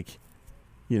also it's like,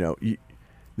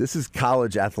 this is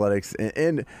college athletics,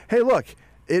 and hey, look,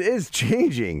 it is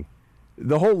changing.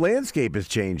 The whole landscape is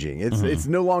changing. It's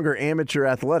no longer amateur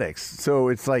athletics. So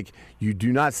it's like, you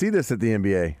do not see this at the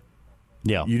NBA.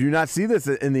 Yeah. You do not see this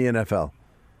in the NFL,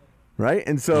 right?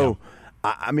 And so,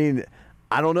 I mean,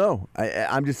 I don't know.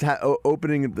 I'm just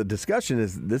opening the discussion.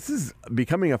 This is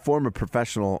becoming a form of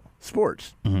professional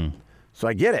sports. Mm-hmm. So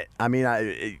I get it. I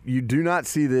mean, you do not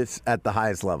see this at the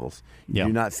highest levels. You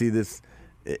do not see this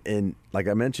in, like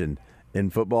I mentioned,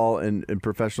 in football and in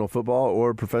professional football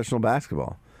or professional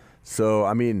basketball. So,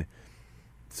 I mean,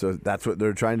 that's what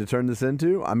they're trying to turn this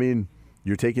into. I mean,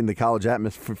 you're taking the college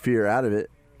atmosphere out of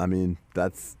it. I mean,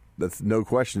 that's no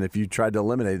question if you tried to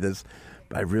eliminate this,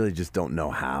 but I really just don't know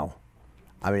how.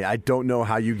 I mean, I don't know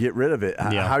how you get rid of it.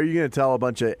 Yeah. How are you going to tell a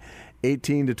bunch of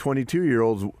 18 to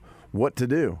 22-year-olds what to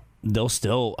do? They'll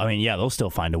still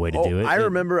find a way to do it. I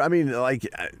remember,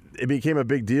 it became a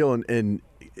big deal, and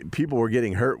people were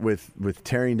getting hurt with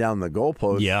tearing down the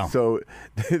goalposts. Yeah. So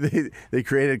they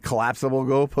created collapsible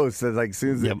goalposts. That as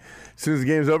soon as the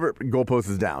game's over, goalpost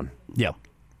is down. Yeah.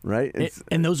 Right.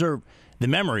 And those are the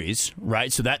memories,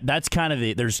 right? So that's kind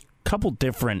of there's a couple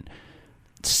different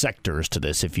sectors to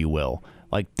this, if you will.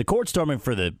 Like the court storming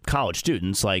for the college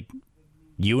students, like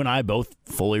you and I both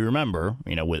fully remember,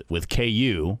 with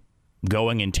KU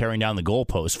going and tearing down the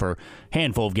goalposts for a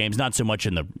handful of games, not so much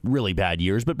in the really bad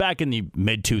years, but back in the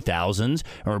mid-2000s,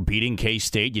 or beating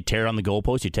K-State, you tear down the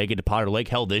goalpost, you take it to Potter Lake.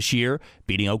 Hell, this year,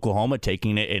 beating Oklahoma,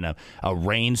 taking it in a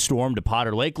rainstorm to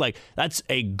Potter Lake. Like, that's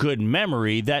a good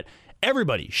memory that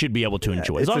everybody should be able to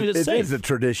enjoy, as long as it's safe. It is a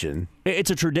tradition. It's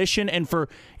a tradition, and for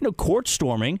court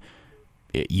storming,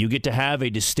 you get to have a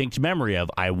distinct memory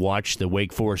of, I watched the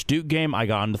Wake Forest Duke game, I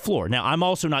got on the floor. Now, I'm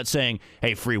also not saying,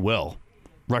 hey, free will,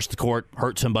 rush the court,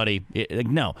 hurt somebody.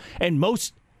 No. And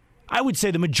I would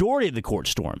say the majority of the court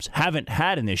storms haven't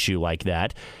had an issue like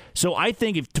that. So I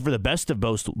think for the best of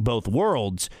both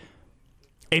worlds,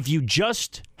 if you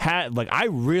just had, I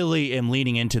really am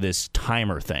leaning into this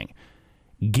timer thing.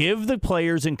 Give the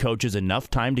players and coaches enough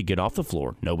time to get off the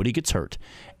floor. Nobody gets hurt.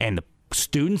 And the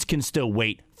students can still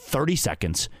wait 30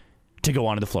 seconds to go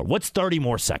onto the floor. What's 30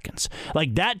 more seconds?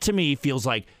 That to me feels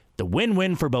like the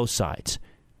win-win for both sides.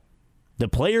 The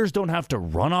players don't have to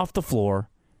run off the floor,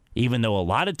 even though a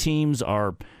lot of teams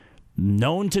are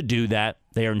known to do that.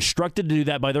 They are instructed to do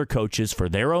that by their coaches for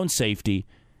their own safety,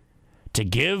 to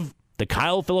give the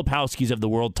Kyle Filipowskis of the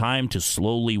world time to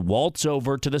slowly waltz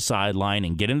over to the sideline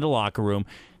and get into the locker room,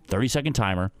 30-second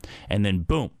timer, and then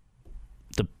boom,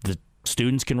 the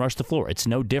Students can rush the floor. It's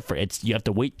no different. You have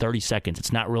to wait 30 seconds.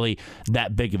 It's not really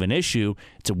that big of an issue.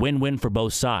 It's a win-win for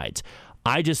both sides.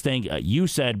 I just think you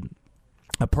said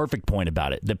a perfect point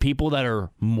about it. The people that are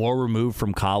more removed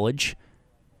from college,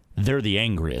 they're the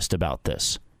angriest about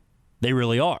this. They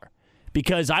really are.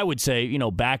 Because I would say,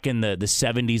 back in the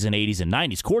 70s and 80s and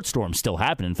 90s, court storms still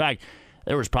happened. In fact,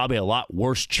 there was probably a lot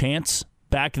worse chants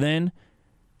back then.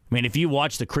 I mean, if you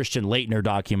watch the Christian Laettner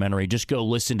documentary, just go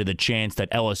listen to the chants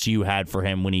that LSU had for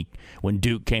him when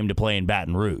Duke came to play in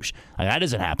Baton Rouge. That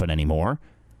doesn't happen anymore.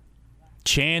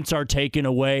 Chants are taken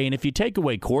away, and if you take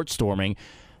away court storming,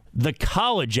 the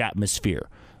college atmosphere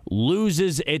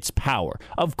loses its power.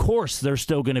 Of course, they're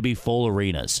still going to be full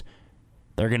arenas.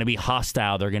 They're going to be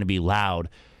hostile. They're going to be loud.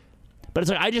 But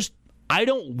it's like I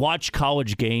don't watch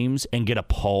college games and get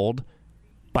appalled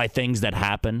by things that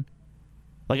happen.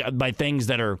 Like by things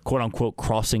that are, quote-unquote,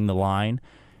 crossing the line,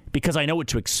 because I know what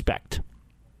to expect.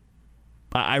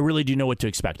 I really do know what to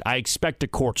expect. I expect a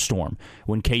court storm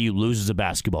when KU loses a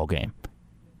basketball game.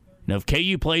 Now, if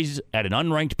KU plays at an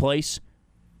unranked place,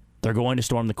 they're going to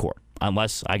storm the court.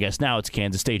 Unless, I guess now it's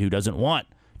Kansas State who doesn't want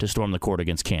to storm the court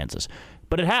against Kansas.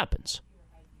 But it happens,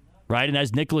 right? And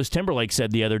as Nicholas Timberlake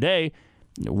said the other day,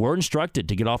 we're instructed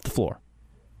to get off the floor,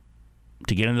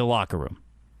 to get into the locker room.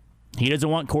 He doesn't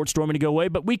want court storming to go away,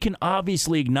 but we can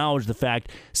obviously acknowledge the fact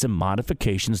some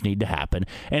modifications need to happen,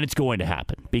 and it's going to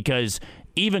happen because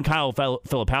even Kyle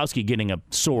Filipowski getting a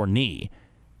sore knee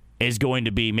is going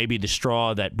to be maybe the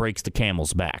straw that breaks the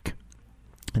camel's back.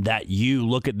 That you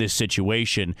look at this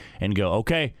situation and go,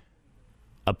 okay,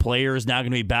 a player is now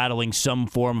going to be battling some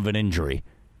form of an injury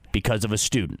because of a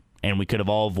student, and we could have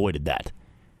all avoided that.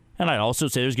 And I'd also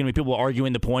say there's going to be people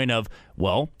arguing the point of,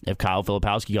 well, if Kyle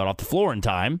Filipowski got off the floor in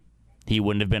time, he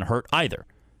wouldn't have been hurt either.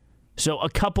 So a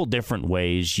couple different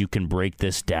ways you can break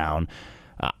this down.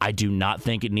 I do not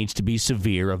think it needs to be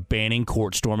severe of banning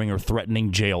court storming or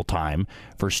threatening jail time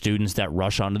for students that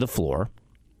rush onto the floor.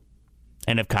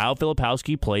 And if Kyle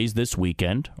Filipowski plays this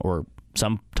weekend or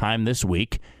sometime this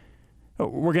week,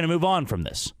 we're going to move on from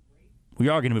this. We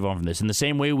are going to move on from this in the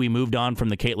same way we moved on from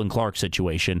the Caitlin Clark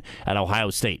situation at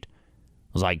Ohio State.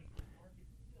 It was like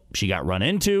she got run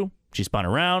into. She spun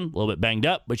around, a little bit banged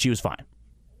up, but she was fine.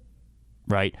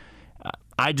 Right?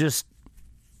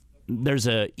 There's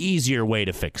a easier way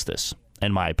to fix this,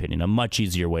 in my opinion, a much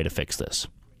easier way to fix this.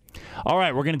 All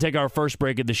right, we're going to take our first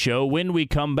break of the show. When we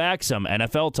come back, some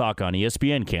NFL talk on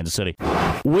ESPN Kansas City.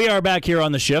 We are back here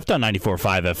on The Shift on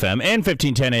 94.5 FM and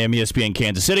 1510 AM ESPN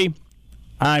Kansas City.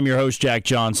 I'm your host, Jack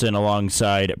Johnson,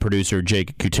 alongside producer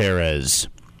Jake Gutierrez.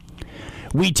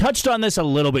 We touched on this a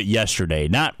little bit yesterday,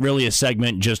 not really a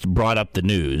segment, just brought up the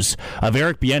news of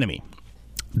Eric Bieniemy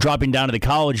dropping down to the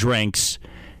college ranks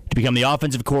to become the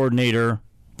offensive coordinator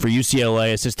for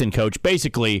UCLA, assistant coach,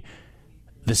 basically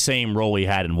the same role he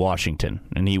had in Washington,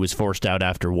 and he was forced out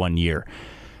after 1 year.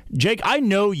 Jake, I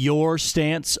know your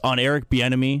stance on Eric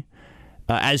Bieniemy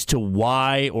as to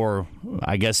why, or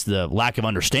I guess the lack of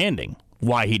understanding,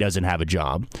 why he doesn't have a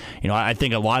job. I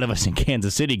think a lot of us in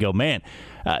Kansas City go, man,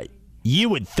 you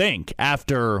would think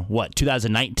after,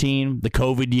 2019, the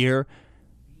COVID year,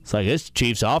 it's like this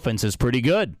Chiefs offense is pretty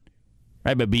good,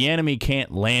 right? But Bieniemy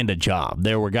can't land a job.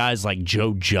 There were guys like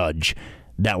Joe Judge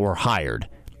that were hired,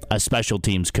 a special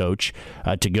teams coach,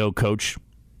 to go coach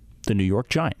the New York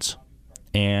Giants.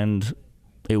 And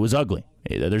it was ugly.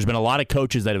 There's been a lot of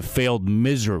coaches that have failed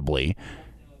miserably,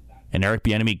 and Eric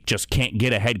Bieniemy just can't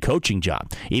get a head coaching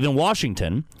job. Even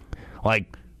Washington,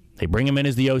 they bring him in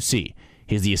as the OC.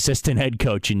 He's the assistant head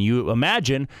coach, and you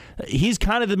imagine he's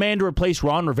kind of the man to replace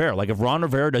Ron Rivera. Like, if Ron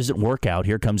Rivera doesn't work out,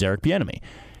 here comes Eric Bieniemy.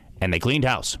 And they cleaned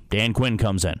house. Dan Quinn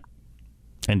comes in.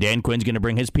 And Dan Quinn's going to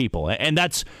bring his people. And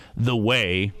that's the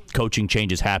way coaching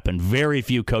changes happen. Very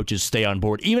few coaches stay on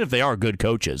board. Even if they are good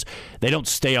coaches, they don't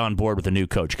stay on board with a new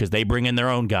coach because they bring in their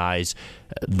own guys.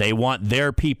 They want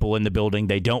their people in the building.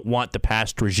 They don't want the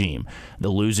past regime, the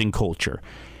losing culture.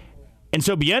 And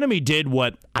so Bieniemy did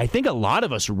what I think a lot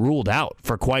of us ruled out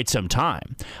for quite some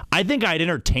time. I think I'd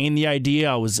entertained the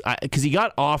idea because he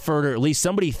got offered, or at least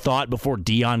somebody thought before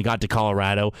Deion got to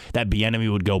Colorado that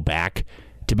Bieniemy would go back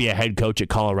to be a head coach at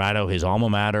Colorado, his alma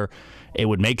mater. It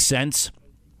would make sense.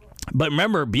 But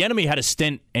remember, Bieniemy had a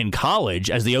stint in college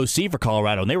as the OC for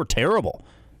Colorado, and they were terrible.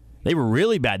 They were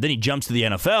really bad. Then he jumps to the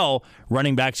NFL,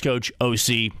 running backs coach,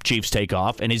 OC, Chiefs take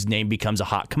off, and his name becomes a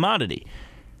hot commodity.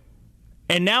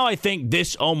 And now I think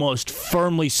this almost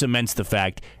firmly cements the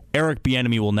fact Eric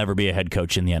Bieniemy will never be a head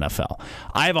coach in the NFL.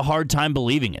 I have a hard time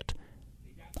believing it.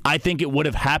 I think it would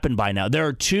have happened by now. There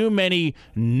are too many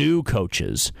new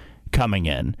coaches coming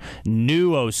in,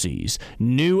 new OCs,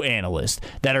 new analysts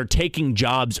that are taking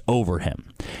jobs over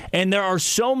him. And there are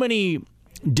so many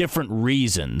different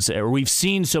reasons, or we've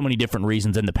seen so many different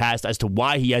reasons in the past as to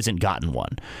why he hasn't gotten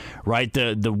one, right?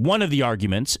 The one of the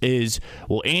arguments is,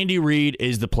 well, Andy Reid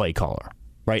is the play caller,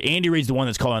 right? Andy Reid's the one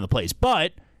that's calling the plays.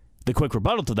 But the quick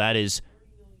rebuttal to that is,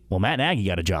 well, Matt Nagy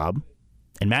got a job,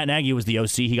 and Matt Nagy was the OC.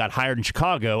 He got hired in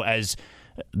Chicago as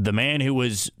the man who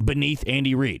was beneath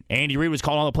Andy Reid. Andy Reid was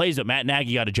calling all the plays, but Matt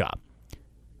Nagy got a job.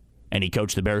 And he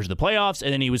coached the Bears to the playoffs,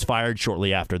 and then he was fired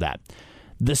shortly after that.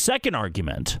 The second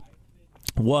argument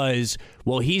was,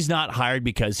 well, he's not hired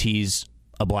because he's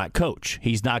a black coach.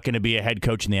 He's not going to be a head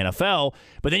coach in the NFL.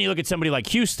 But then you look at somebody like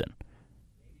Houston,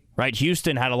 right?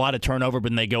 Houston had a lot of turnover, but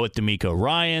then they go with DeMeco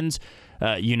Ryans.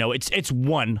 It's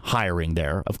one hiring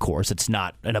there, of course. It's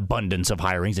not an abundance of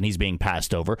hirings, and he's being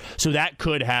passed over. So that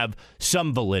could have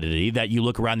some validity that you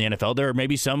look around the NFL. There are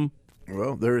maybe some.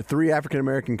 Well, there are 3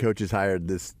 African-American coaches hired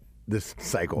this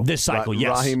cycle. This cycle,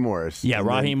 yes. Raheem Morris. Yeah,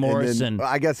 Raheem Morris. And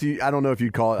I guess I don't know if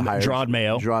you'd call it hired. Gerard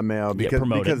Mayo.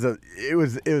 Because it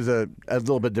was a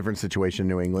little bit different situation in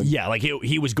New England. Yeah, like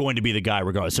he was going to be the guy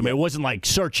regardless. So it wasn't like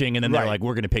searching and then they're like,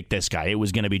 we're going to pick this guy. It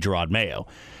was going to be Gerard Mayo.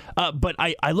 But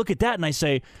I look at that and I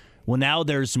say, well, now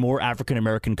there's more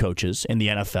African-American coaches in the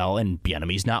NFL, and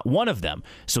Bieniemy's not one of them.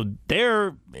 So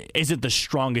there isn't the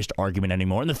strongest argument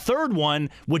anymore. And the third one,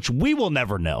 which we will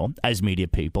never know as media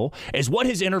people, is what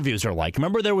his interviews are like.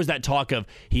 Remember, there was that talk of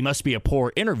he must be a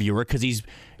poor interviewer because he's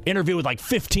interviewed with like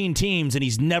 15 teams and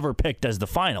he's never picked as the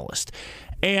finalist.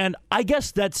 And I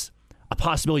guess that's a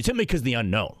possibility simply because of the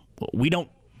unknown.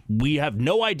 We have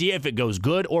no idea if it goes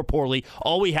good or poorly.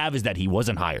 All we have is that he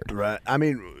wasn't hired. Right. I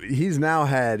mean, he's now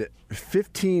had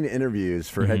 15 interviews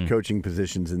for head coaching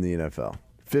positions in the NFL.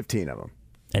 15 of them.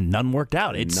 And none worked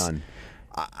out. None.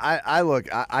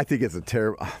 I think it's a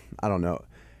terrible, I don't know.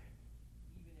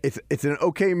 It's an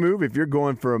okay move if you're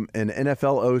going from an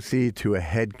NFL OC to a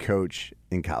head coach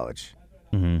in college.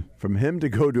 Mm-hmm. From him to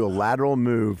go to a lateral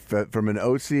move from an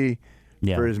OC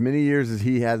for as many years as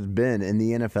he has been in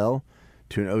the NFL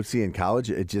to an OC in college,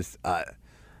 it just,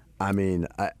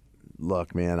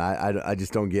 look, man, I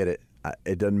just don't get it.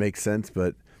 It doesn't make sense,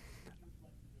 but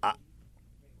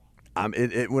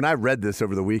when I read this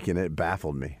over the weekend, it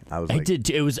baffled me. I was like,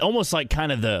 it was almost like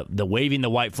kind of the waving the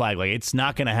white flag, like it's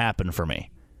not going to happen for me.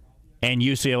 And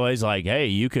UCLA's like, hey,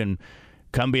 you can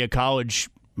come be a college,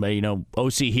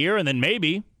 OC here, and then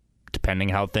maybe, depending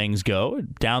how things go,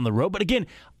 down the road. But again,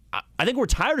 I think we're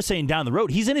tired of saying down the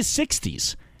road. He's in his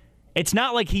 60s. It's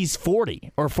not like he's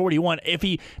 40 or 41. If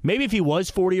he was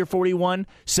 40 or 41,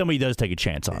 somebody does take a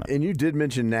chance on it. And you did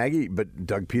mention Nagy, but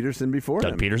Doug Peterson before him.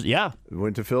 Doug Peterson, yeah.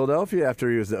 Went to Philadelphia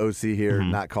after he was the OC here,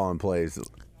 not calling plays.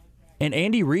 And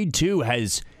Andy Reid, too,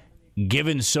 has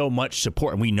given so much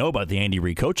support. And we know about the Andy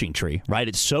Reid coaching tree, right?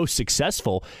 It's so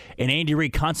successful. And Andy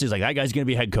Reid constantly is like, that guy's going to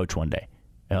be a head coach one day.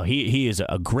 He is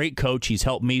a great coach. He's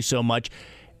helped me so much.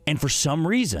 And for some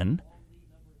reason,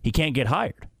 he can't get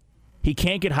hired. He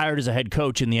can't get hired as a head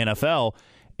coach in the NFL,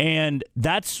 and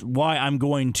that's why I'm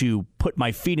going to put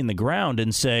my feet in the ground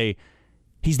and say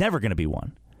he's never going to be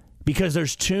one, because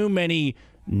there's too many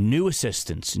new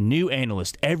assistants, new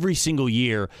analysts every single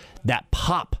year that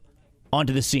pop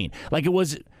onto the scene. Like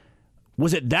was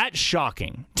it that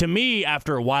shocking? To me,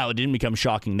 after a while, it didn't become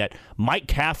shocking that Mike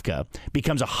Kafka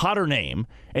becomes a hotter name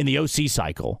in the OC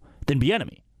cycle than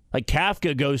Bieniemy. Like,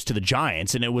 Kafka goes to the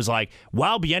Giants, and it was like,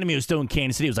 while Bieniemy was still in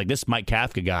Kansas City, it was like, this Mike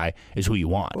Kafka guy is who you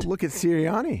want. Well, look at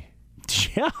Sirianni.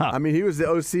 Yeah. I mean, he was the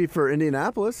OC for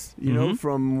Indianapolis,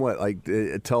 from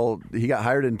until he got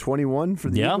hired in 21 for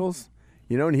the Eagles.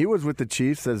 And he was with the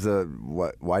Chiefs as a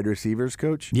wide receivers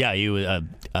coach. Yeah, he was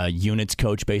a units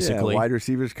coach, basically. Yeah, wide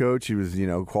receivers coach. He was,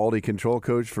 quality control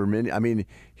coach for many. I mean,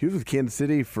 he was with Kansas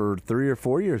City for 3 or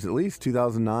 4 years at least,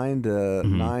 2009 to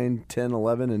 9, 10,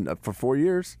 11, and for 4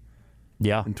 years.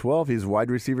 Yeah. In 12, he's wide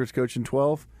receivers coach in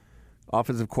 12,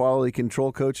 offensive quality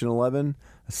control coach in 11,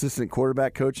 assistant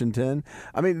quarterback coach in 10.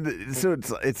 I mean, so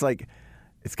it's like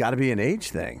it's got to be an age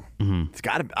thing. Mm-hmm. It's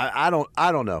got to. I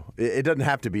don't know. It doesn't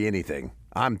have to be anything.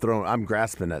 I'm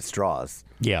grasping at straws.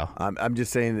 Yeah. I'm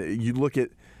just saying that you look at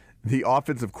the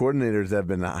offensive coordinators that have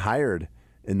been hired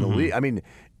in the league. I mean,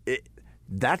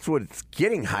 that's what's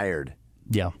getting hired.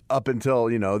 Yeah. Up until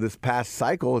this past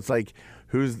cycle, it's like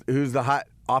who's the hot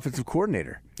offensive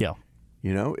coordinator? Yeah.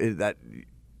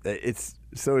 It's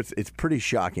pretty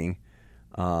shocking.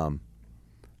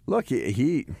 Look,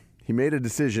 he made a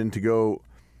decision to go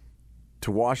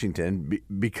to Washington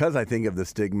because I think of the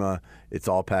stigma. It's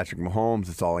all Patrick Mahomes.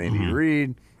 It's all Andy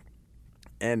Reid.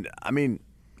 And, I mean,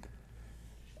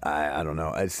 I don't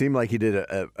know. It seemed like he did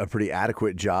a pretty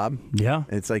adequate job. Yeah.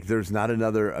 It's like there's not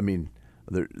another. I mean,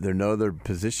 there are no other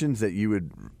positions that you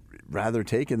would rather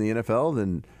take in the NFL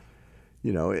than,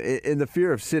 in the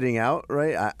fear of sitting out,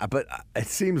 right? But it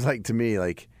seems like to me,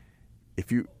 like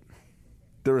if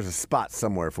there was a spot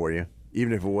somewhere for you,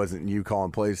 even if it wasn't you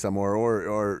calling plays somewhere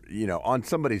or on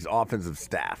somebody's offensive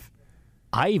staff.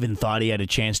 I even thought he had a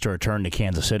chance to return to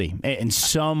Kansas City in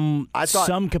some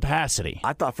capacity.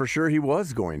 I thought for sure he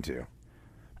was going to.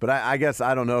 But I guess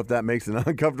I don't know if that makes an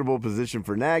uncomfortable position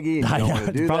for Nagy. And you don't want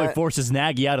to do probably that. Forces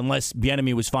Nagy out unless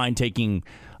Bieniemy was fine taking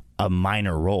a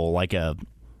minor role, like a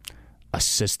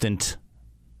assistant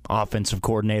offensive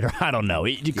coordinator. I don't know.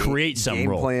 To create some game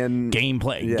role.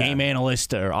 Game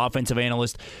analyst or offensive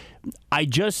analyst. I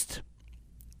just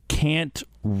can't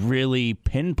really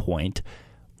pinpoint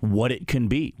what it can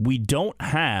be. We don't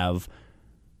have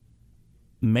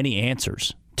many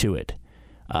answers to it.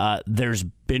 There's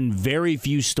been very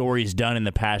few stories done in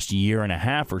the past year and a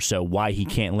half or so why he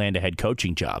can't land a head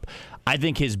coaching job. I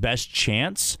think his best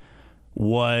chance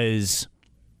was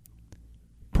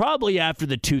probably after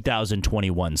the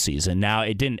 2021 season. Now,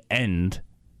 it didn't end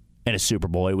in a Super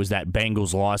Bowl. It was that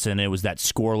Bengals loss, and it was that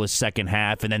scoreless second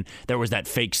half, and then there was that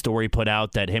fake story put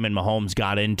out that him and Mahomes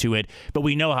got into it. But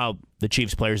we know how the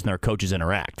Chiefs players and their coaches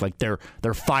interact. Like, they're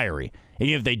fiery. And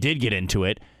even if they did get into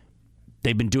it,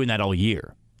 they've been doing that all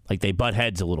year. Like, they butt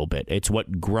heads a little bit. It's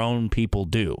what grown people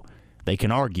do. They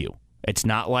can argue. It's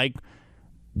not like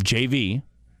JV,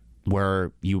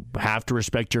 where you have to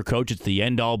respect your coach. It's the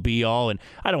end-all, be-all. And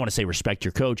I don't want to say respect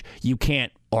your coach. You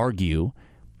can't argue.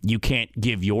 You can't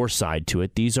give your side to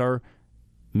it. These are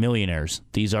millionaires.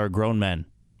 These are grown men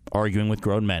arguing with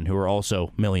grown men who are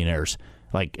also millionaires.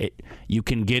 You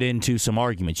can get into some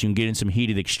arguments. You can get in some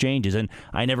heated exchanges. And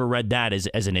I never read that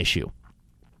as an issue.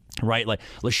 Right? Like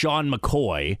LaShawn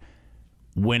McCoy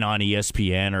went on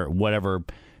ESPN or whatever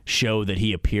show that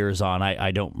he appears on.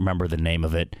 I don't remember the name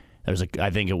of it. I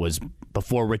think it was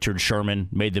before Richard Sherman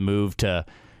made the move to,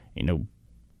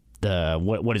 the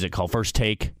what is it called? First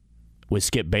Take with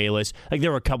Skip Bayless. Like,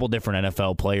 there were a couple different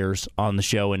NFL players on the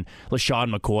show, and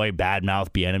LaShawn McCoy badmouthed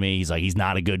Bieniemy. He's like, he's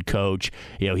not a good coach.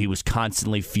 He was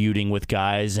constantly feuding with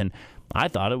guys, and I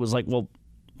thought it was like, well,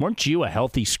 weren't you a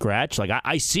healthy scratch? Like,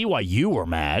 I see why you were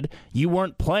mad. You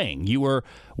weren't playing. You were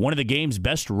one of the game's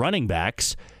best running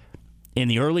backs in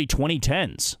the early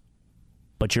 2010s,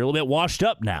 but you're a little bit washed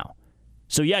up now.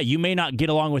 So, yeah, you may not get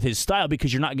along with his style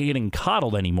because you're not getting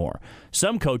coddled anymore.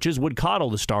 Some coaches would coddle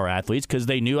the star athletes because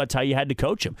they knew that's how you had to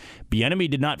coach them. Bieniemy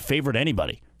did not favorite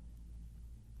anybody.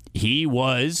 He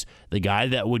was the guy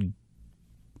that would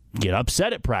get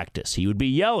upset at practice. He would be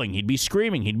yelling. He'd be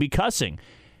screaming. He'd be cussing.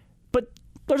 But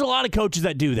there's a lot of coaches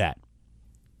that do that.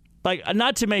 Like,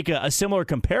 not to make a similar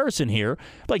comparison here,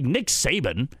 like Nick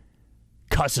Saban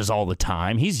cusses all the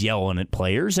time. He's yelling at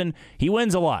players, and he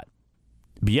wins a lot.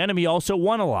 Bieniemy also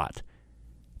won a lot,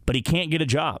 but he can't get a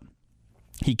job.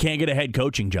 He can't get a head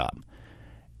coaching job.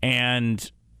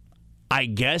 And I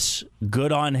guess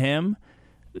good on him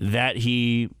that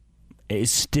he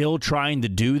is still trying to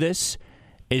do this,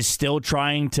 is still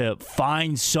trying to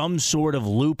find some sort of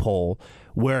loophole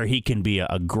where he can be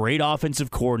a great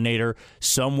offensive coordinator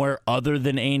somewhere other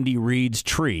than Andy Reid's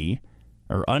tree,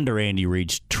 or under Andy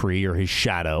Reid's tree or his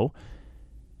shadow,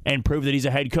 and prove that he's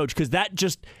a head coach. Because that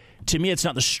just, to me, it's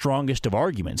not the strongest of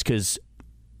arguments. Because,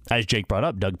 as Jake brought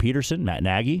up, Doug Peterson, Matt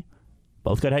Nagy,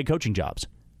 both got head coaching jobs.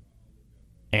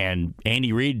 And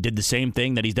Andy Reid did the same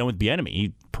thing that he's done with Bieniemy.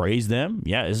 He praised them.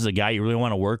 Yeah, this is a guy you really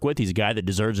want to work with. He's a guy that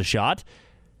deserves a shot.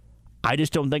 I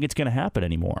just don't think it's going to happen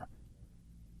anymore.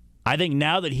 I think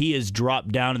now that he has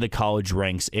dropped down to the college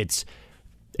ranks, it's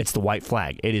the white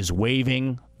flag. It is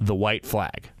waving the white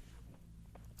flag.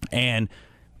 And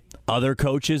other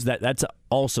coaches, that's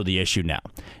also the issue now.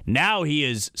 Now he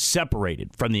is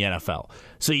separated from the NFL.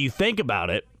 So you think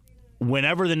about it,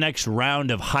 whenever the next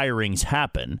round of hirings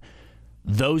happen,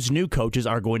 those new coaches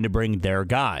are going to bring their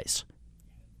guys.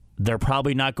 They're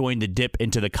probably not going to dip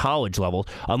into the college level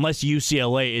unless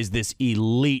UCLA is this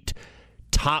elite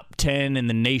top 10 in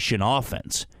the nation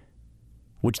offense,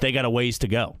 which they got a ways to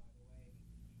go.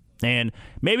 And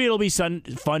maybe it'll be fun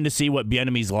to see what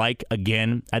Bieniemy's like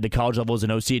again at the college level as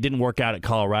an OC. It didn't work out at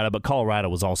Colorado, but Colorado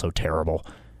was also terrible.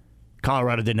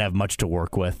 Colorado didn't have much to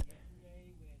work with.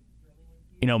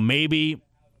 Maybe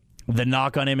the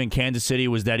knock on him in Kansas City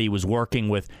was that he was working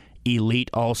with elite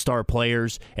all-star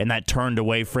players, and that turned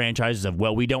away franchises of,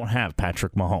 well, we don't have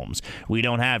Patrick Mahomes. We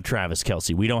don't have Travis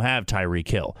Kelce. We don't have Tyreek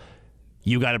Hill.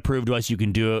 You got to prove to us you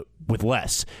can do it with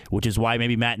less, which is why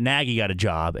maybe Matt Nagy got a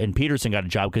job and Peterson got a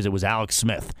job, because it was Alex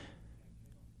Smith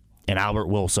and Albert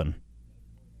Wilson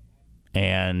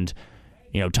And,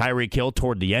 Tyreek Hill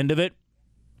toward the end of it.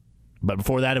 But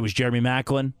before that, it was Jeremy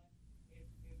Maclin.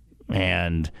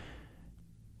 And,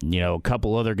 a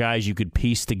couple other guys you could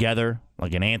piece together,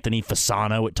 like an Anthony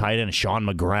Fasano at tight end, a Sean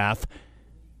McGrath.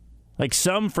 Like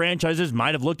some franchises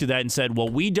might have looked at that and said, well,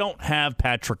 we don't have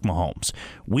Patrick Mahomes.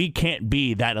 We can't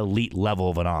be that elite level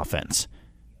of an offense.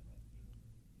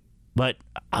 But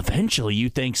eventually you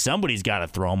think somebody's got to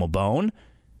throw him a bone.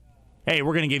 Hey,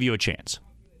 we're going to give you a chance.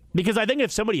 Because I think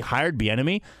if somebody hired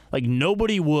Bieniemy, like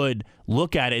nobody would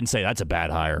look at it and say, that's a bad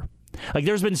hire. Like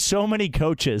there's been so many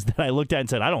coaches that I looked at and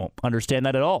said, I don't understand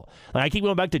that at all. Like I keep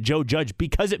going back to Joe Judge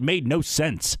because it made no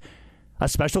sense. A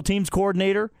special teams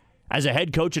coordinator as a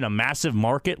head coach in a massive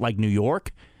market like New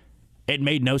York, it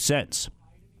made no sense.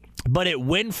 But it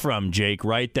went from, Jake,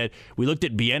 right, that we looked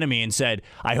at Bieniemy and said,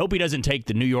 I hope he doesn't take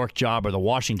the New York job or the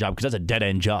Washington job because that's a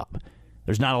dead-end job.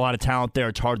 There's not a lot of talent there.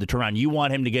 It's hard to turn around. You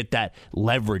want him to get that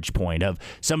leverage point of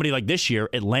somebody like this year,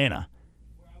 Atlanta.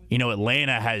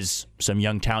 Atlanta has some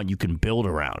young talent you can build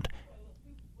around.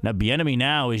 Now, Bieniemy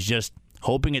now is just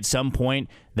hoping at some point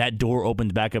that door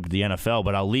opens back up to the NFL.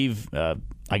 But I'll leave,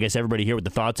 I guess, everybody here with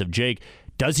the thoughts of Jake.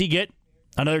 Does he get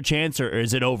another chance, or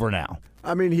is it over now?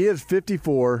 I mean, he is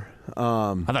 54.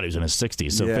 I thought he was in his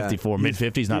 60s, so 54,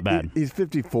 mid-50s, not bad. He's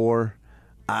 54.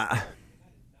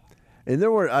 And there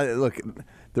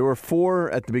were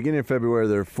 4 at the beginning of February.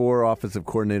 There were 4 offensive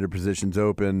coordinator positions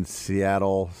open: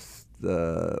 Seattle,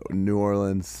 New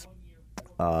Orleans,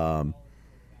 the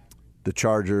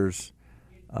Chargers.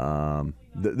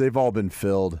 They've all been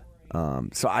filled.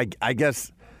 So I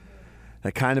guess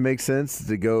that kind of makes sense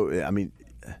to go. I mean,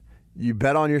 you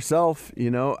bet on yourself.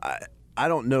 I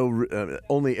don't know.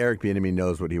 Only Eric Bieniemy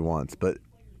knows what he wants. But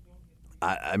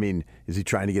I mean, is he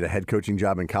trying to get a head coaching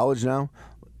job in college now?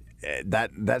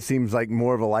 That seems like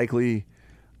more of a likely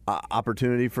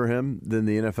opportunity for him than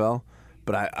the NFL.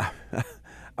 But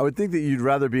I would think that you'd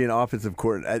rather be an offensive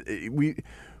coordinator.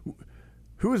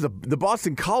 Who was the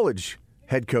Boston College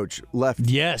head coach left?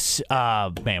 Yes,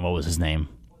 man, what was his name?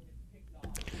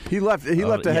 He left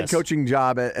a head coaching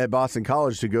job at Boston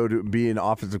College to go to be an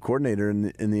offensive coordinator in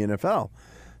the NFL.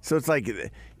 So it's like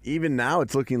even now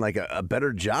it's looking like a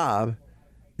better job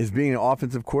is being an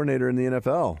offensive coordinator in the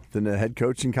NFL than a head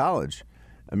coach in college.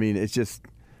 I mean, it's just,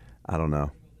 I don't know.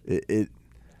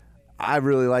 I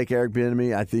really like Eric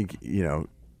Bieniemy. I think,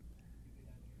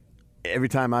 every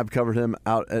time I've covered him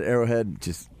out at Arrowhead,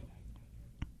 just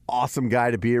awesome guy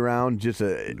to be around, just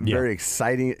a very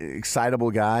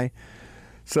excitable guy.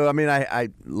 So, I mean, I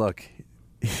look,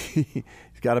 he's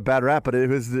got a bad rap, but it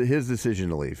was his decision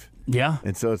to leave. Yeah.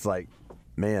 And so it's like,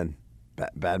 man,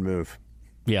 bad move.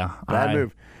 Yeah. Bad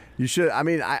move. You should. I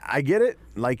mean, I get it.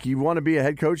 Like, you want to be a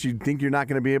head coach. You think you're not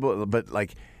going to be able to. But,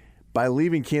 like, by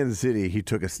leaving Kansas City, he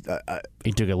took a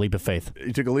leap of faith.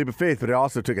 He took a leap of faith, but it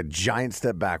also took a giant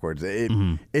step backwards.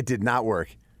 It did not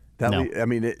work.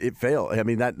 It failed. I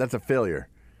mean, that's a failure.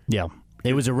 Yeah.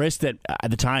 It was a risk that,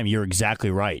 at the time, you're exactly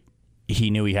right, he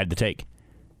knew he had to take.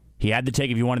 He had to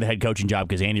take if you wanted the head coaching job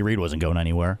because Andy Reid wasn't going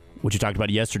anywhere, which you talked about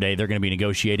yesterday. They're going to be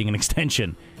negotiating an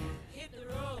extension.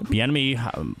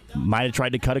 Bieniemy might have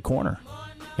tried to cut a corner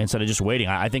instead of just waiting.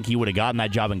 I think he would have gotten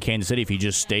that job in Kansas City if he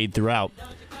just stayed throughout.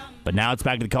 But now it's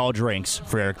back to the college ranks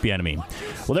for Eric Bieniemy.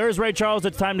 Well, there is Ray Charles.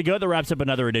 It's time to go. That wraps up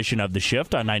another edition of The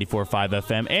Shift on 94.5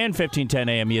 FM and 1510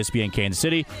 AM ESPN Kansas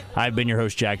City. I've been your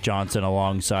host, Jack Johnson,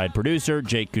 alongside producer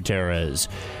Jake Gutierrez.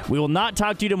 We will not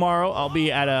talk to you tomorrow. I'll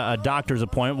be at a doctor's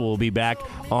appointment. We'll be back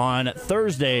on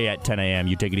Thursday at 10 a.m.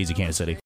 You take it easy, Kansas City.